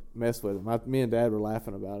going to mess with him. Me and Dad were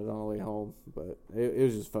laughing about it on the way home, but it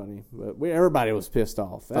was just funny. But everybody was pissed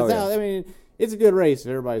off. That's how, I mean, it's a good race if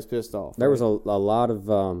everybody's pissed off. There was a lot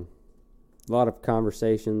of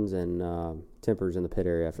conversations and tempers in the pit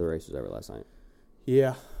area after the race was over last night.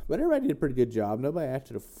 Yeah, but everybody did a pretty good job. Nobody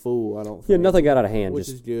acted a fool, I don't think. Yeah, nothing got out of hand. Which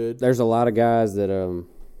is good. There's a lot of guys that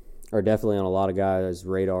are definitely on a lot of guys'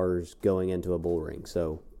 radars going into a bull ring.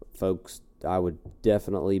 So, folks, I would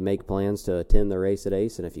definitely make plans to attend the race at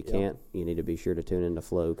Ace, and if you can't, you need to be sure to tune into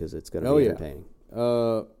Flow because it's going to be entertaining.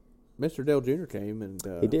 Mr. Dale Jr. came and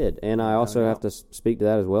he did, and I also have to speak to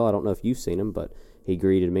that as well. I don't know if you've seen him, but he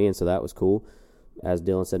greeted me, and so that was cool. as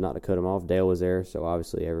Dylon said, not to cut him off. Dale was there, so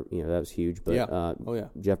obviously, that was huge. But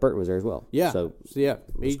Jeff Burton was there as well. Yeah. So yeah,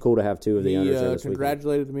 it was cool to have two of the owners there this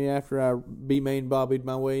congratulated me after I B-main bobbied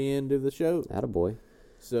my way into the show. Attaboy.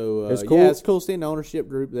 So, it's cool. it's cool seeing the ownership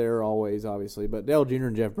group there always, obviously. But Dale Jr.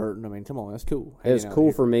 and Jeff Burton, I mean, come on, that's cool. It was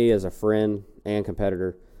cool for me as a friend and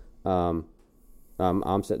competitor. I'm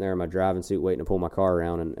sitting there in my driving suit waiting to pull my car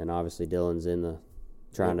around, and obviously Dylon's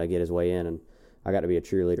trying to get his way in, and I got to be a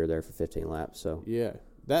cheerleader there for 15 laps. So yeah,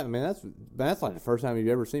 that's like the first time you've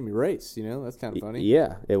ever seen me race. That's kind of funny.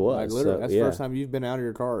 Yeah, it was. Like literally, that's the first time you've been out of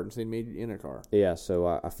your car and seen me in a car. Yeah,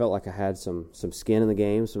 so I felt like I had some skin in the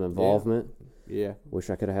game, some involvement. Yeah. Wish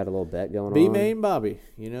I could have had a little bet going on. B-main Bobby,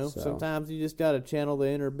 Sometimes you just got to channel the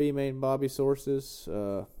inner B-main Bobby sources.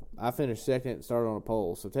 I finished second and started on a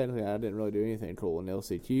pole, so technically I didn't really do anything cool in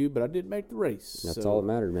LCQ, but I did make the race. That's all that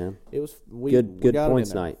mattered, man. It was good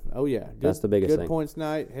points night. Oh, yeah. That's the biggest thing. Good points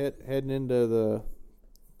night heading into the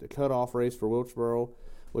cutoff race for Wilkesboro,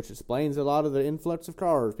 which explains a lot of the influx of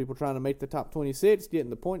cars. People trying to make the top 26,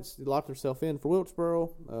 getting the points, lock themselves in for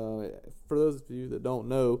Wilkesboro. For those of you that don't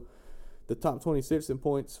know, the top 26 in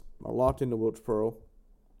points are locked into Wilkesboro,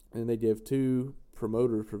 and they give 2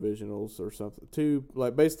 promoter provisionals or something. 2,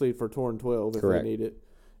 like basically for Tour and 12 if Correct. they need it.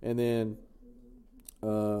 And then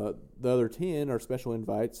the other 10 are special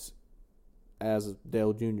invites as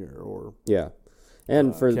Dale Jr. or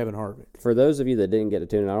and for Kevin Harvick. For those of you that didn't get to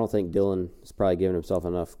tune in, I don't think Dylon is probably giving himself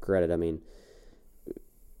enough credit. I mean,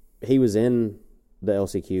 he was in the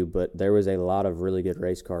LCQ, but there was a lot of really good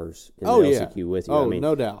race cars in the LCQ with you. Oh,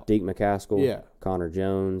 no doubt. Deke McCaskill, Yeah. Connor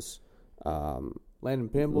Jones, Landon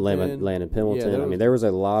Pimbleton. Landon Pimbleton. There was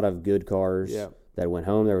a lot of good cars Yeah. that went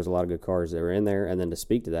home. There was a lot of good cars that were in there. And then to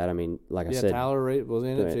speak to that, I mean, like I said, Tyler was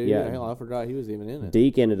in it too. Yeah. Hell, I forgot he was even in it.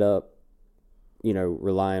 Deke ended up,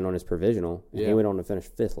 relying on his provisional. And he went on to finish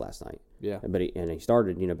 5th last night. Yeah. But he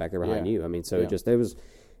started, back there behind you. I mean, so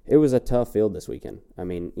it was a tough field this weekend. I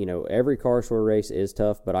mean, every car sort race is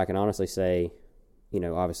tough, but I can honestly say,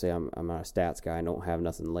 obviously I'm not a stats guy. I don't have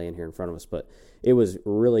nothing laying here in front of us, but it was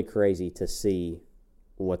really crazy to see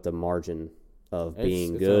what the margin of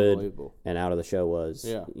being good and out of the show was.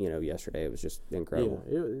 Yeah. Yesterday. It was just incredible.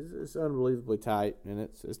 Yeah, it's unbelievably tight, and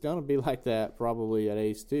it's going to be like that probably at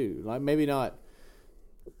Ace too. Like maybe not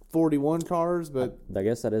 41 cars, but I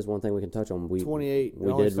guess that is one thing we can touch on. 28.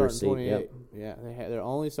 We did receive. 28. Yep. Yeah, they're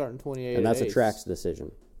only starting 28. And that's at a Ace. track's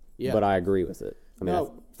decision. Yeah, but I agree with it. I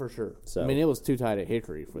mean, for sure. So, I mean, it was too tight at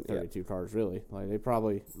Hickory for 32 cars. Really, like they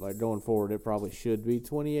probably going forward, it probably should be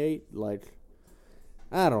 28. Like,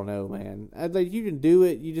 I don't know, man. You can do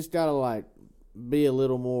it. You just gotta be a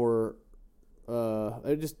little more.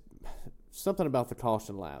 Just something about the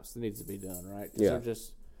caution laps that needs to be done, right? Yeah. They're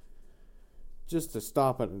just to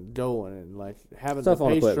stop it and going and having Tough the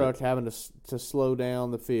on pace equipment. truck having to slow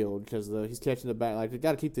down the field because he's catching the back. They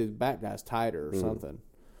got to keep the back guys tighter or something,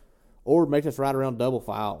 or make us ride around double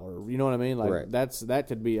file, or you know what I mean. Right. That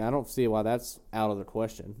could be. I don't see why that's out of the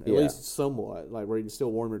question. At least somewhat, where you can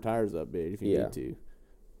still warm your tires up big if you need to.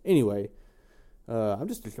 Anyway, I'm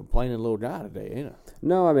just a complaining little guy today, ain't I?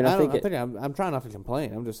 No, I mean I'm trying not to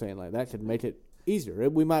complain. I'm just saying that could make it easier.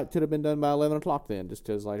 Could have been done by 11 o'clock then, just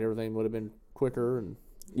because everything would have been quicker and.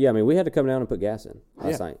 Yeah, I mean, we had to come down and put gas in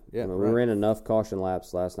last night. Yeah, I mean, we ran enough caution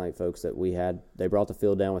laps last night, folks, that they brought the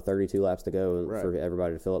field down with 32 laps to go for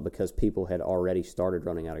everybody to fill up because people had already started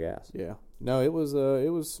running out of gas. Yeah. No, it was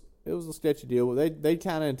a sketchy deal. They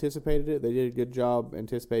kind of anticipated it. They did a good job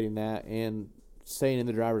anticipating that and saying in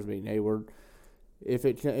the driver's meeting, hey, if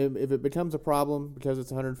it becomes a problem because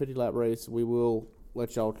it's a 150 lap race, we will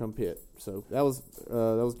let y'all come pit. So that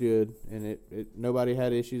was good, and it nobody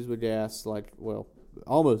had issues with gas.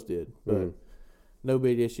 Almost did, but no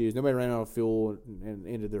big issues. Nobody ran out of fuel and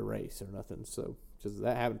ended their race or nothing. So because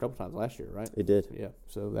that happened a couple times last year, right? It did. Yeah.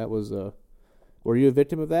 So that was. Were you a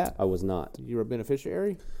victim of that? I was not. You were a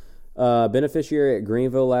beneficiary. Beneficiary at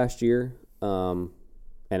Greenville last year, and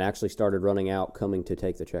actually started running out coming to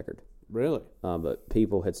take the checkered. Really? But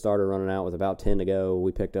people had started running out with about 10 to go.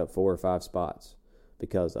 We picked up 4 or 5 spots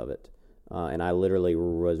because of it. And I literally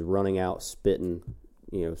was running out, spitting,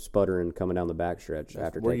 sputtering, coming down the backstretch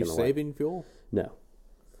after taking the Were you saving fuel? No.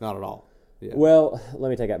 Not at all. Yeah. Well, let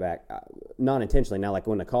me take that back. Not intentionally. Now,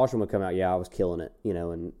 when the caution would come out, I was killing it,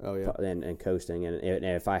 and coasting. And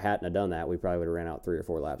if I hadn't have done that, we probably would have ran out 3 or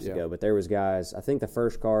 4 laps to go. But there was guys. I think the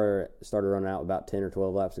first car started running out about 10 or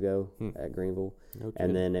 12 laps to go at Greenville,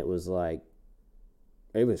 and then it was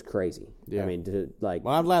it was crazy. Yeah. I mean, well,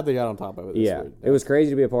 I'm glad they got on top of it. This week. It was crazy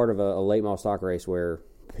to be a part of a late model stock race where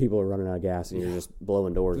people are running out of gas and you're just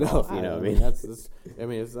blowing doors off. That's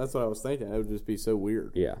what I was thinking. It would just be so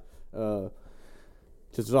weird. Yeah.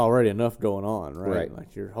 Because there's already enough going on, right? Right.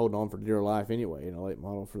 Like you're holding on for dear life anyway in a late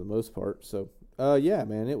model for the most part. So, yeah,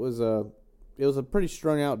 man, it was a pretty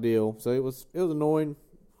strung out deal. So it was annoying,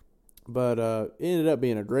 but it ended up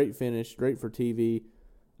being a great finish, great for TV.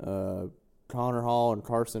 Connor Hall and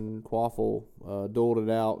Carson Quaffle dueled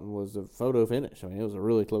it out and was a photo finish. I mean, it was a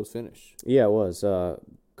really close finish. Yeah, it was.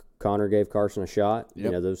 Connor gave Carson a shot. Yep.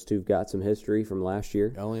 You know, those two got some history from last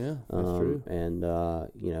year. Oh, yeah, that's true. And,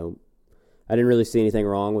 you know, I didn't really see anything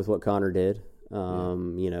wrong with what Connor did.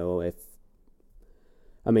 You know,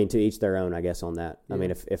 to each their own, I guess, on that. Yeah. I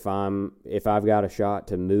mean, if I've got a shot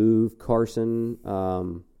to move Carson,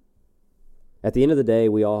 at the end of the day,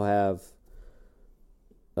 we all have,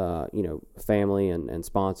 you know, family and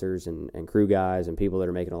sponsors and crew guys and people that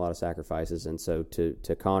are making a lot of sacrifices. And so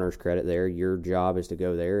to Connor's credit there, your job is to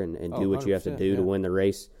go there and do what you have to do to win the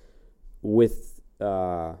race with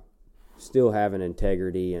still having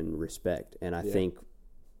integrity and respect. And I think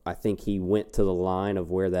he went to the line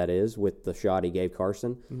of where that is with the shot he gave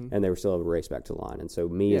Carson, and they were still able to race back to the line. And so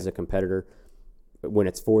me as a competitor, when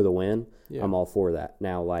it's for the win, I'm all for that.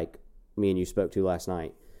 Now, like me and you spoke to last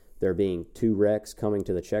night, there being 2 wrecks coming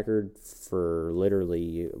to the checkered for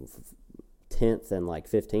literally 10th and like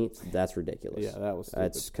 15th, that's ridiculous. Yeah, that was stupid.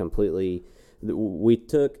 That's completely –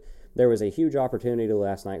 there was a huge opportunity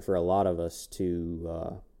last night for a lot of us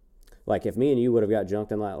to like if me and you would have got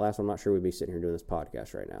junked in that last one, I'm not sure we'd be sitting here doing this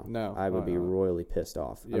podcast right now. No. I would be royally pissed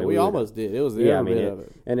off. Yeah, I mean, we almost did. It was the bit of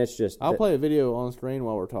it. And it's just – I'll play a video on screen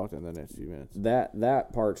while we're talking in the next few minutes.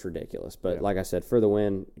 That part's ridiculous. But like I said, for the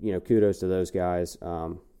win, you know, kudos to those guys.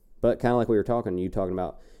 But kind of like we were talking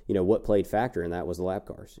about, you know, what played factor in that was the lap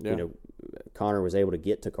cars. Yeah. You know, Connor was able to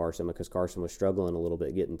get to Carson because Carson was struggling a little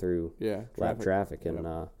bit getting through lap traffic. And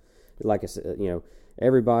like I said, you know,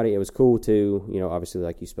 everybody, it was cool too. You know, obviously,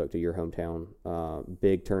 like you spoke to your hometown,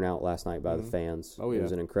 big turnout last night by the fans. Oh, yeah. It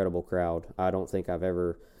was an incredible crowd. I don't think I've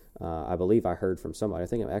ever, I believe I heard from somebody, I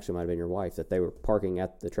think it actually might have been your wife, that they were parking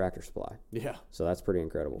at the Tractor Supply. Yeah. So that's pretty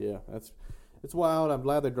incredible. Yeah, it's wild. I'm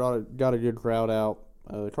glad they got a good crowd out.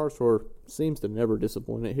 The car store seems to never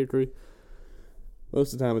disappoint at Hickory.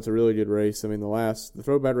 Most of the time, it's a really good race. I mean, the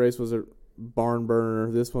throwback race was a barn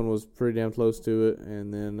burner. This one was pretty damn close to it.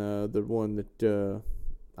 And then the one that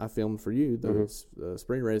I filmed for you, the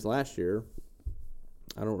spring race last year,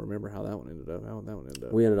 I don't remember how that one ended up.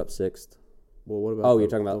 We ended up 6th. Well, what about? You're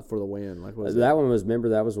talking about for the win? Like that one was. Remember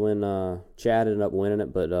that was when Chad ended up winning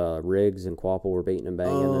it, but Riggs and Quapple were beating and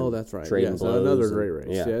banging. Oh, that's right. Yeah, so another great race.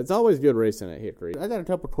 Yeah, it's always good racing at Hickory. I got a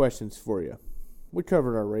couple questions for you. We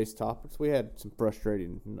covered our race topics. We had a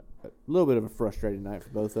little bit of a frustrating night for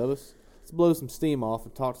both of us. Let's blow some steam off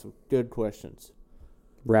and talk some good questions.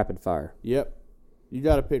 Rapid fire. Yep. You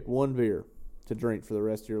got to pick one beer to drink for the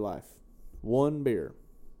rest of your life. One beer.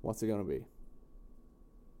 What's it going to be?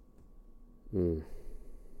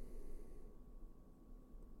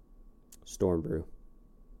 Storm Brew.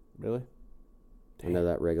 Really? I know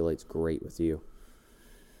that regulates great with you.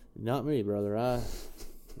 Not me, brother. I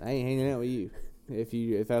ain't hanging out with you.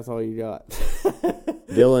 If that's all you got.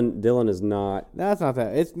 Dylon is not. No, it's not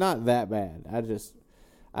that. It's not that bad.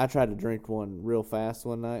 I tried to drink one real fast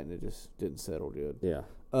one night and it just didn't settle good. Yeah.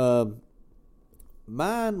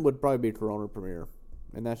 Mine would probably be Corona Premier,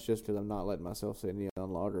 and that's just because I'm not letting myself say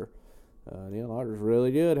Neon Lager. Neon Lager's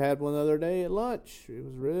really good. Had one the other day at lunch. It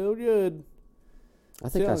was real good. I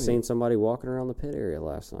think I seen somebody walking around the pit area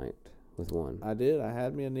last night with one. I did. I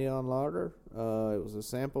had me a Neon Lager. It was a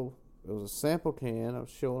sample. It was a sample can. I was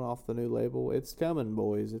showing off the new label. It's coming,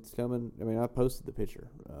 boys. It's coming. I mean, I posted the picture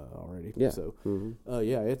already. Yeah. So,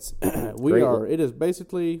 it's it is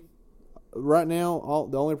basically right now.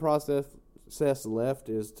 The only process left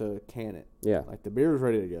is to can it. Yeah. Like the beer is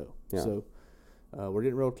ready to go. Yeah. So. We're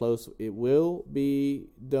getting real close. It will be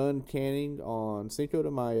done canning on Cinco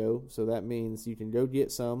de Mayo, so that means you can go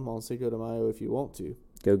get some on Cinco de Mayo if you want to.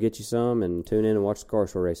 Go get you some and tune in and watch the car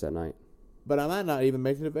show race that night. But I might not even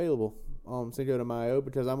make it available on Cinco de Mayo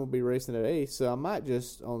because I'm going to be racing at Ace, so I might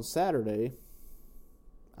just, on Saturday,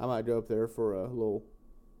 I might go up there for a little,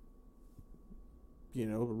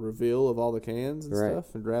 reveal of all the cans and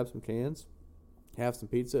stuff and grab some cans, have some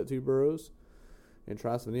pizza at Two Burrows. And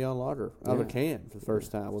try some Neon Lager out of a can for the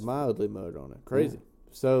first time with mildly mud on it. Crazy. Yeah.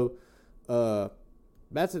 So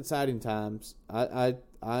that's exciting times.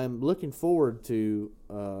 I'm looking forward to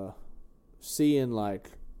seeing the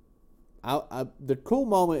cool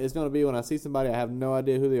moment is going to be when I see somebody I have no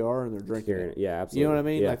idea who they are and they're drinking it. Yeah, absolutely. You know what I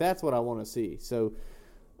mean? Yeah. Like that's what I want to see. So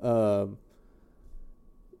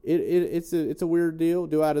it's a weird deal.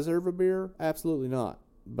 Do I deserve a beer? Absolutely not.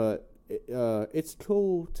 But it's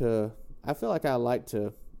cool to. I feel like I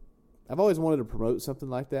I've always wanted to promote something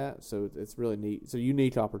like that, so it's really neat. It's a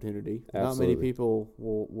unique opportunity. Absolutely. Not many people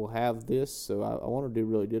will have this, so I want to do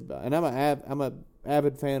really good by it. And I'm a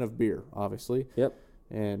avid fan of beer, obviously. Yep.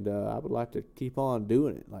 And I would like to keep on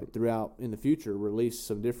doing it, like throughout in the future, release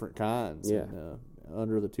some different kinds. Yeah. And,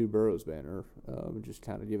 under the Two Boroughs banner, just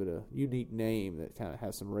kind of give it a unique name that kind of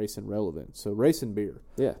has some racing relevance. So racing beer.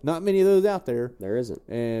 Yeah. Not many of those out there. There isn't.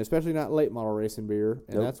 And especially not late model racing beer.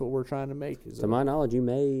 And Nope. that's what we're trying to make. To my knowledge, you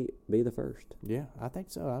may be the first. Yeah, I think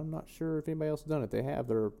so. I'm not sure if anybody else has done it. They have.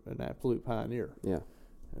 They're an absolute pioneer. Yeah.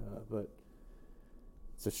 But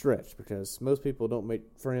it's a stretch because most people don't make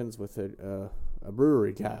friends with a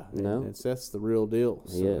brewery guy. No. And Seth's the real deal.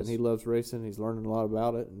 So, He is. And he loves racing. He's learning a lot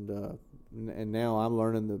about it. And now I'm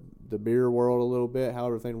learning the beer world a little bit, how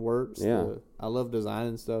everything works. Yeah. I love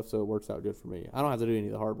designing stuff, so it works out good for me. I don't have to do any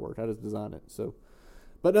of the hard work. I just design it. So,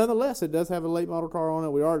 but nonetheless, it does have a late model car on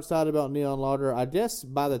it. We are excited about Neon Lager. I guess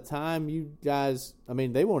by the time you guys,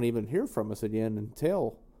 they won't even hear from us again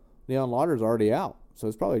until Neon Lager's already out. So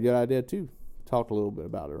it's probably a good idea to talk a little bit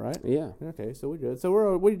about it, right? Yeah. Okay, so we're good.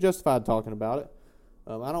 So we justified talking about it.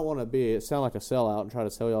 I don't want to sound like a sellout and try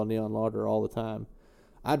to sell y'all Neon Lager all the time.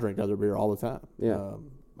 I drink other beer all the time. Yeah.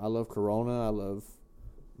 I love Corona. I love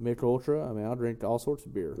Mick Ultra. I'll drink all sorts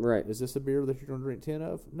of beer. Right. Is this a beer that you're going to drink 10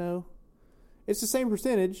 of? No. It's the same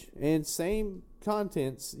percentage and same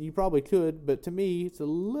contents. You probably could, but to me, it's a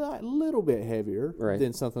little bit heavier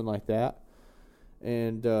than something like that.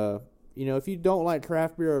 And, if you don't like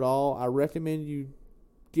craft beer at all, I recommend you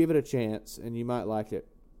give it a chance, and you might like it.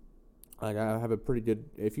 Like, I have a pretty good...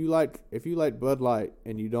 If you like Bud Light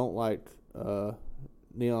and you don't like...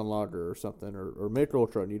 Neon Lager or something, or Mick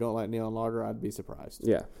Ultra, and you don't like Neon Lager, I'd be surprised.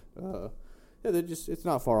 Yeah. It's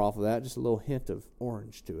not far off of that. Just a little hint of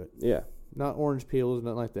orange to it. Yeah. Not orange peels,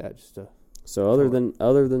 nothing like that. Just So other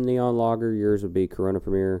than Neon Lager, yours would be Corona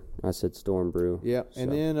Premier. I said Storm Brew. Yeah. So.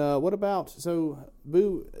 And then what about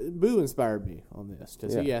Boo inspired me on this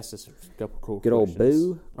because he asked us a couple cool Good questions.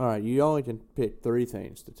 old Boo. All right, you only can pick 3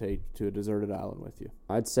 things to take to a deserted island with you.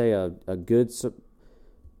 I'd say a good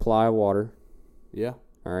supply of water. Yeah.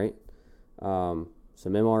 All right. Some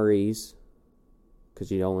MREs,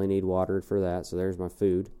 because you only need water for that. So there's my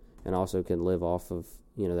food, and also can live off of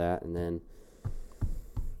that. And then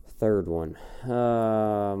third one,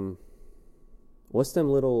 what's them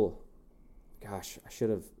little? Gosh, I should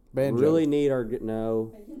have. Banjo. Really need our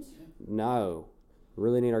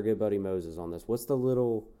really need our good buddy Moses on this. What's the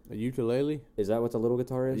little? A ukulele? Is that what the little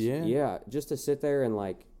guitar is? Yeah. Yeah, just to sit there and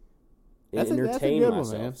That's a entertain good one,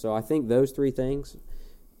 myself. man. So I think those 3 things,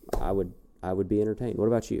 I would be entertained. What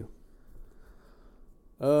about you?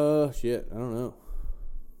 Shit, I don't know.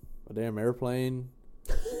 A damn airplane,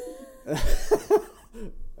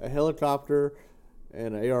 a helicopter,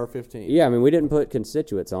 and an AR-15. Yeah, we didn't put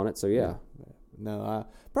constituents on it, so yeah. No,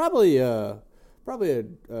 probably a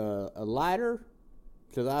lighter,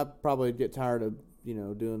 because I probably get tired of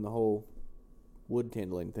doing the whole wood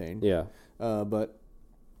kindling thing. Yeah. But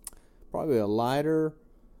probably a lighter.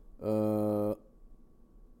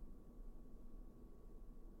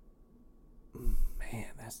 Man,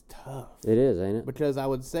 that's tough. It is, ain't it? Because I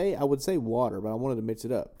would say water, but I wanted to mix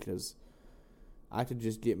it up because I could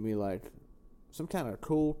just get me some kind of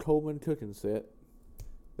cool Coleman cooking set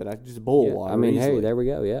that I could just boil water. Hey, easily. there we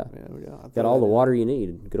go. Yeah, There we go. Got all the water you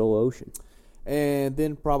need. Good old ocean. And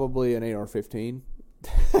then probably an AR-15.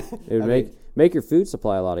 It would make your food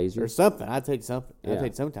supply a lot easier. Or something. I'd take something. Yeah. I'd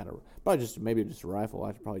take some kind of probably just a rifle.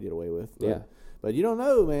 I could probably get away with. But, Yeah. But you don't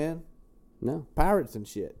know, man. No. Pirates and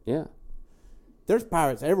shit. Yeah. There's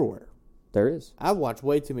pirates everywhere. There is. I've watched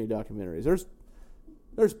way too many documentaries.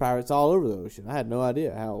 There's pirates all over the ocean. I had no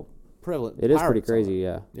idea how prevalent It is pirates pretty crazy.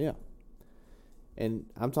 are. Yeah. Yeah. And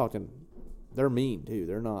I'm talking, they're mean too.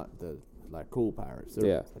 They're not the cool pirates.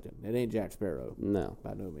 They're it ain't Jack Sparrow. No.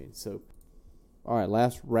 By no means. So, all right,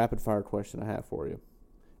 last rapid fire question I have for you.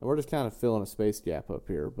 And we're just kind of filling a space gap up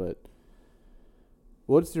here, but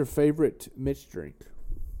what's your favorite Mitch drink?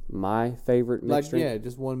 My favorite mixed drink? Yeah,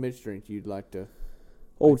 just one Mitch drink you'd like to.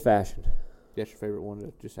 Old fashioned. That's your favorite one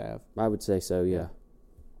to just have? I would say so, yeah.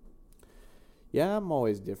 Yeah, I'm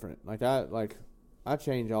always different. I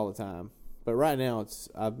change all the time. But right now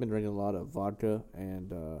I've been drinking a lot of vodka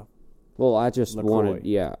and well, I just LaCroix.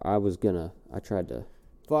 I tried to.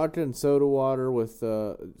 Vodka and soda water with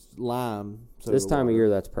lime. This time of year,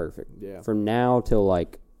 that's perfect. Yeah. From now till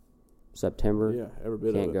September. Yeah, every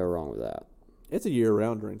bit Can't of it. go wrong with that. It's a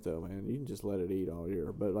year-round drink, though, man. You can just let it eat all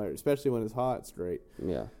year. But especially when it's hot, it's great.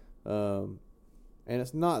 Yeah. And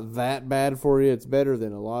it's not that bad for you. It's better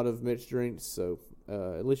than a lot of Mitch drinks. So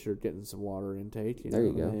at least you're getting some water intake. There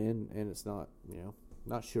you go. And it's not,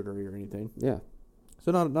 not sugary or anything. Yeah.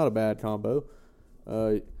 So not a bad combo.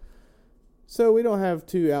 So we don't have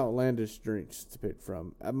two outlandish drinks to pick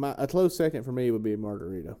from. A close second for me would be a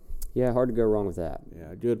margarita. Yeah, hard to go wrong with that.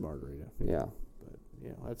 Yeah, a good margarita. Yeah. But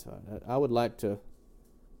yeah, that's fine. I would like to.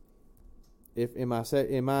 If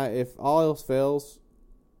all else fails,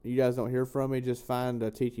 you guys don't hear from me, just find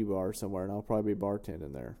a tiki bar somewhere, and I'll probably be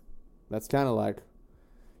bartending there. That's kind of like,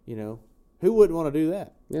 who wouldn't want to do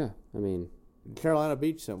that? Yeah, I mean, Carolina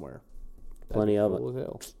Beach somewhere. Plenty of cool as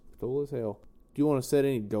hell. Cool as hell. Do you want to set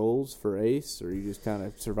any goals for Ace, or you just kind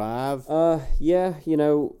of survive? Yeah,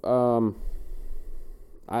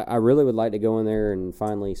 I really would like to go in there and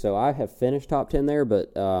finally. So I have finished top 10 there,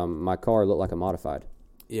 but my car looked like a modified.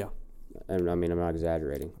 Yeah. And I mean, I'm not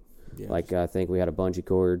exaggerating. Yeah. Like, I think we had a bungee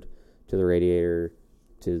cord to the radiator,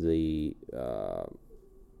 to the,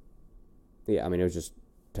 it was just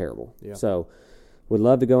terrible. Yeah. So, would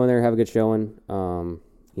love to go in there, have a good showing.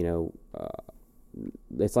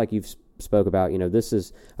 It's like you've spoke about, I think this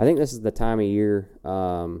is the time of year,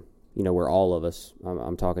 where all of us,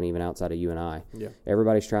 I'm talking even outside of you and I,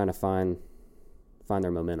 everybody's trying to find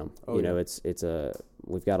their momentum.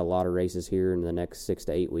 We've got a lot of races here in the next 6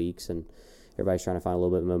 to 8 weeks, and everybody's trying to find a little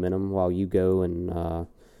bit of momentum while you go and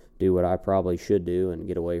do what I probably should do and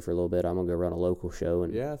get away for a little bit. I'm going to go run a local show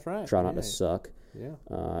and that's right. try not to suck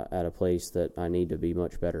at a place that I need to be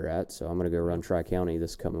much better at. So I'm going to go run Tri-County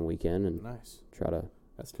this coming weekend and try to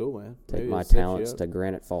That's cool, man. take my talents to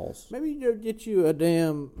Granite Falls. Maybe they'll get you a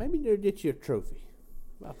trophy.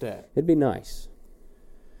 About that. It'd be nice.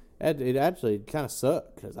 It actually kind of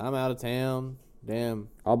sucked because I'm out of town. Damn.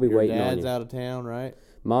 I'll be waiting on you. Dad's out of town, right?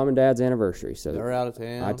 Mom and Dad's anniversary, so they're out of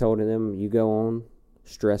town. I told them, you go on,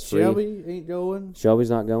 stress-free. Shelby ain't going.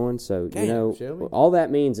 Shelby's not going, so, Shelby. all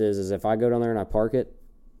that means is if I go down there and I park it,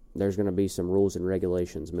 there's going to be some rules and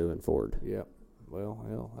regulations moving forward. Yep.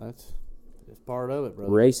 Well, that's part of it,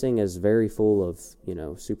 brother. Racing is very full of,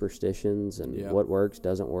 superstitions and what works,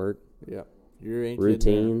 doesn't work. Yep. You ain't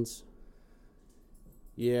routines.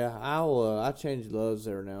 Yeah, I change gloves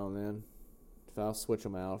every now and then. If I'll switch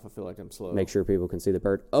them out if I feel like I'm slow. Make sure people can see the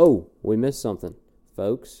bird. Oh, we missed something,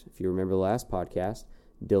 folks. If you remember the last podcast,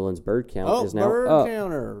 Dylon's bird count is now bird up.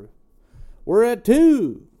 Counter. We're at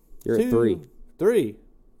 2. You're at 3. 3.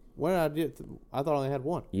 When I thought I only had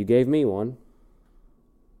 1. You gave me one.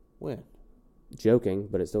 When? Joking,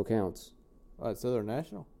 but it still counts. Oh, it's Southern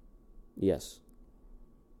National? Yes.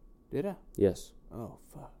 Did I? Yes. Oh,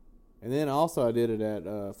 fuck. And then also I did it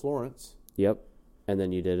at Florence. Yep. And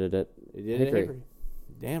then you did it at Hickory.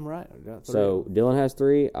 Damn right. I got 3. So Dylon has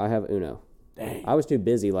 3. I have Uno. Dang. I was too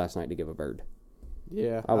busy last night to give a bird.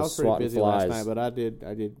 Yeah, I was pretty busy flies. last night, but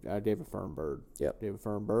I gave a firm bird. Yep. Gave a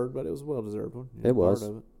firm bird, but it was a well-deserved one. It was.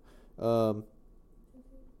 Part of it.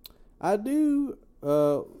 I do.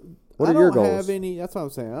 What are your goals? I don't have any. That's what I'm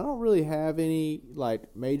saying. I don't really have any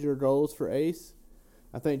major goals for Ace.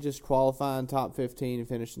 I think just qualifying top 15 and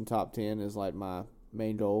finishing top 10 is my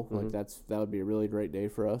main goal. Mm-hmm. That would be a really great day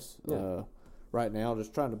for us. Yeah. Right now,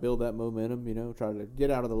 just trying to build that momentum. Trying to get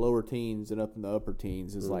out of the lower teens and up in the upper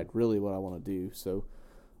teens is really what I want to do. So,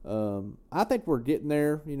 I think we're getting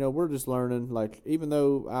there. We're just learning. Even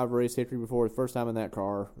though I've raced Hickory before, the first time in that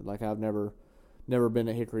car, I've never been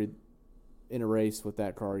at Hickory in a race with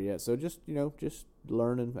that car yet. So just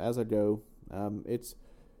learning as I go.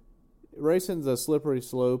 Racing's a slippery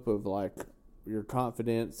slope of your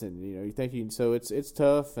confidence, and you think you can. So it's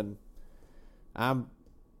tough, and I'm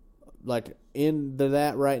into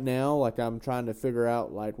that right now. I'm trying to figure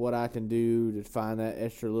out what I can do to find that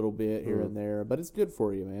extra little bit here and there. But it's good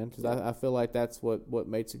for you, man, because I feel like that's what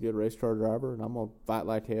makes a good race car driver, and I'm gonna fight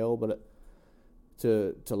like hell, but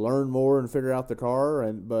to learn more and figure out the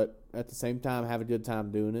car, but at the same time have a good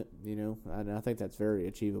time doing it, and I think that's very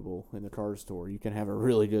achievable in the car store. You can have a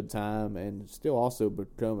really good time and still also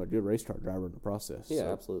become a good race car driver in the process.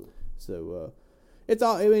 Yeah, absolutely. So it's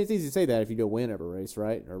easy to say that if you go win every race,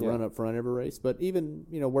 right, or run up front every race. But even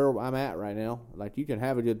where I'm at right now, you can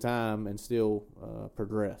have a good time and still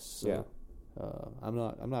progress. So, yeah.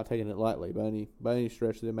 I'm not taking it lightly by any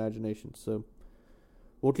stretch of the imagination. So.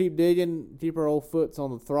 We'll keep digging, keep our old foots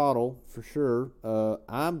on the throttle for sure.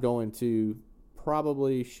 I'm going to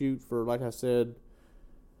probably shoot for, like I said,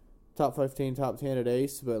 top 15, top 10 at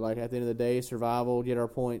Ace, but at the end of the day, survival, get our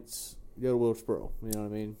points, go to Wilkesboro. You know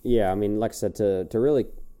what I mean? Yeah, I mean, like I said, to really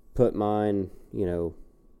put mine,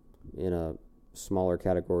 in a smaller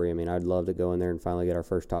category, I mean, I'd love to go in there and finally get our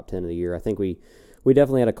first top 10 of the year. I think we we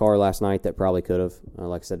definitely had a car last night that probably could have.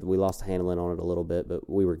 Like I said, we lost the handling on it a little bit, but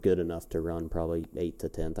we were good enough to run probably 8th to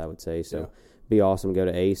 10th, I would say. So be awesome, go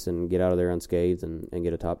to Ace and get out of there unscathed and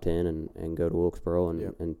get a top 10 and go to Wilkesboro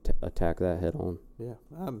and attack that head on. Yeah,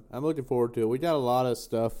 I'm looking forward to it. We got a lot of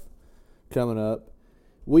stuff coming up.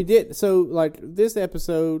 We did so like this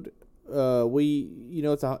episode.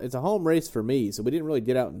 It's a home race for me, so we didn't really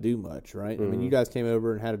get out and do much, right? I mean, you guys came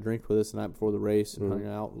over and had a drink with us the night before the race and hung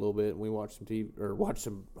out a little bit, and we watched some TV or watched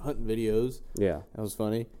some hunting videos. Yeah, that was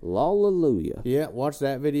funny. Hallelujah. Yeah, watched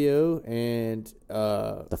that video and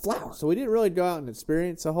the flower. So we didn't really go out and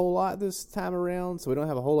experience a whole lot this time around, so we don't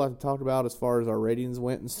have a whole lot to talk about as far as our ratings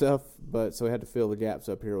went and stuff. But so we had to fill the gaps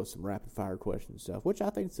up here with some rapid fire questions and stuff, which I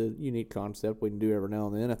think is a unique concept we can do every now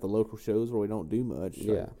and then at the local shows where we don't do much.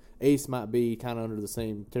 Yeah. Like Ace might be kind of under the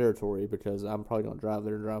same territory because I'm probably going to drive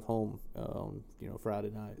there and drive home on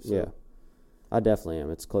Friday night. So. Yeah, I definitely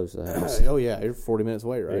am. It's close to the house. Oh yeah, you're 40 minutes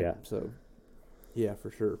away, right? Yeah. So, yeah,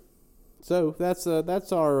 for sure. So that's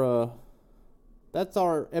our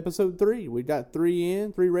episode 3. We got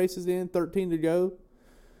 3 races in, 13 to go.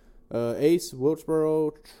 Ace,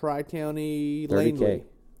 Wilkesboro, Tri-County, 30K. Langley.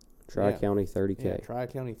 Tri-County 30K. Yeah,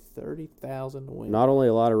 Tri-County 30,000 to win. Not only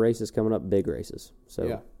a lot of races coming up, big races. So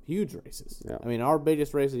yeah, huge races. Yeah. I mean, our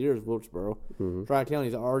biggest race of the year is Wilkesboro. Mm-hmm. Tri-County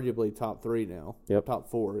is arguably top 3 now. Yep. Top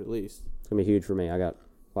 4 at least. It's going to be huge for me. I got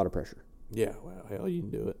a lot of pressure. Yeah, well, hell, you can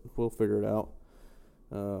do it. We'll figure it out.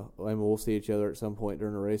 And we'll see each other at some point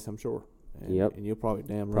during the race, I'm sure. And, yep. And you'll probably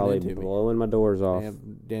run probably into me. Blowing my doors off.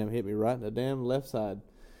 Damn, hit me right in the damn left side.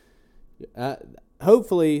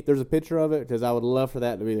 Hopefully, there's a picture of it because I would love for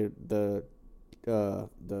that to be the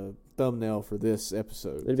thumbnail for this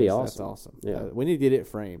episode. It'd be awesome. That's awesome. Yeah, we need to get it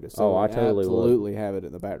framed. So I totally absolutely have it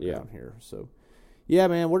in the background here. So, yeah,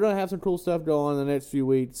 man, we're gonna have some cool stuff going on in the next few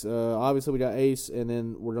weeks. Obviously, we got Ace, and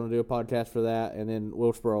then we're gonna do a podcast for that, and then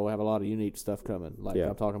Wilkesboro will have a lot of unique stuff coming. Like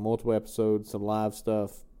I'm talking multiple episodes, some live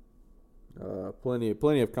stuff, plenty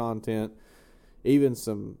of content, even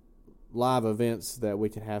some live events that we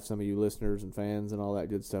can have some of you listeners and fans and all that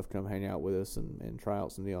good stuff come hang out with us and try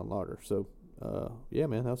out some neon lager. So, yeah,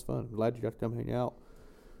 man, that was fun. Glad you got to come hang out.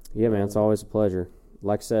 Yeah, man, it's always a pleasure.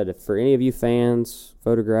 Like I said, if for any of you fans,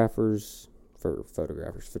 photographers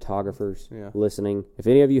listening, if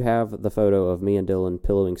any of you have the photo of me and Dylon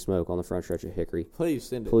pillowing smoke on the front stretch of Hickory, please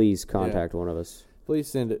send it. Please contact one of us. Please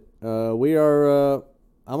send it. We are.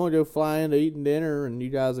 I'm gonna go fly into eating dinner, and you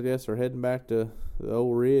guys, I guess, are heading back to the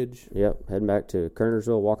old Ridge. Yep, heading back to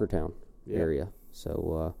Kernersville, Walkertown area.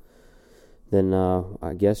 So then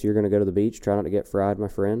I guess you're going to go to the beach, try not to get fried, my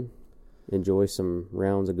friend. Enjoy some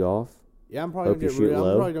rounds of golf. Yeah, I'm probably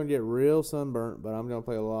going to get real sunburnt, but I'm going to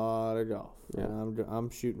play a lot of golf. Yeah.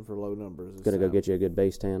 I'm shooting for low numbers. Going to go get you a good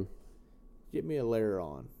base tan. Get me a layer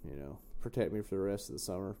on, protect me for the rest of the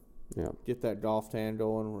summer. Yeah. Get that golf tan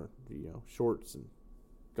going where, shorts and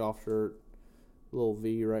golf shirt, little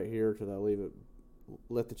V right here till I leave it.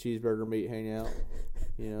 Let the cheeseburger meat hang out,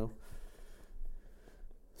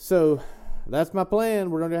 So that's my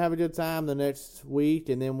plan. We're going to have a good time the next week,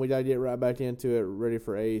 and then we got to get right back into it, ready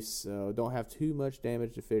for Ace. Don't have too much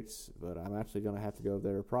damage to fix, but I'm actually going to have to go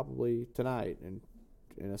there probably tonight and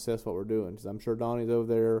assess what we're doing, because I'm sure Donnie's over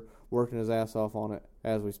there working his ass off on it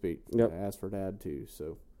as we speak. Yep. As for Dad, too.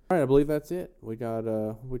 So, all right, I believe that's it. We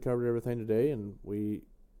covered everything today, and we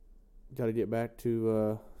got to get back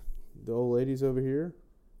to the old ladies over here.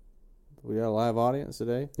 We got a live audience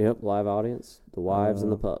today. Yep, live audience. The wives and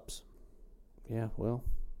the pups. Yeah, well,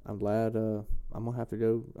 I'm glad. I'm gonna have to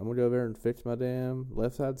go. I'm gonna go over there and fix my damn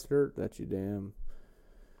left side skirt that you damn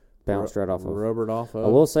bounced right off of. Rubbered off of. I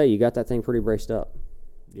will say you got that thing pretty braced up.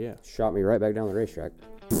 Yeah, shot me right back down the racetrack.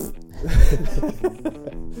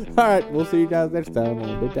 All right, we'll see you guys next time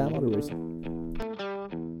on Big Time Auto Racing.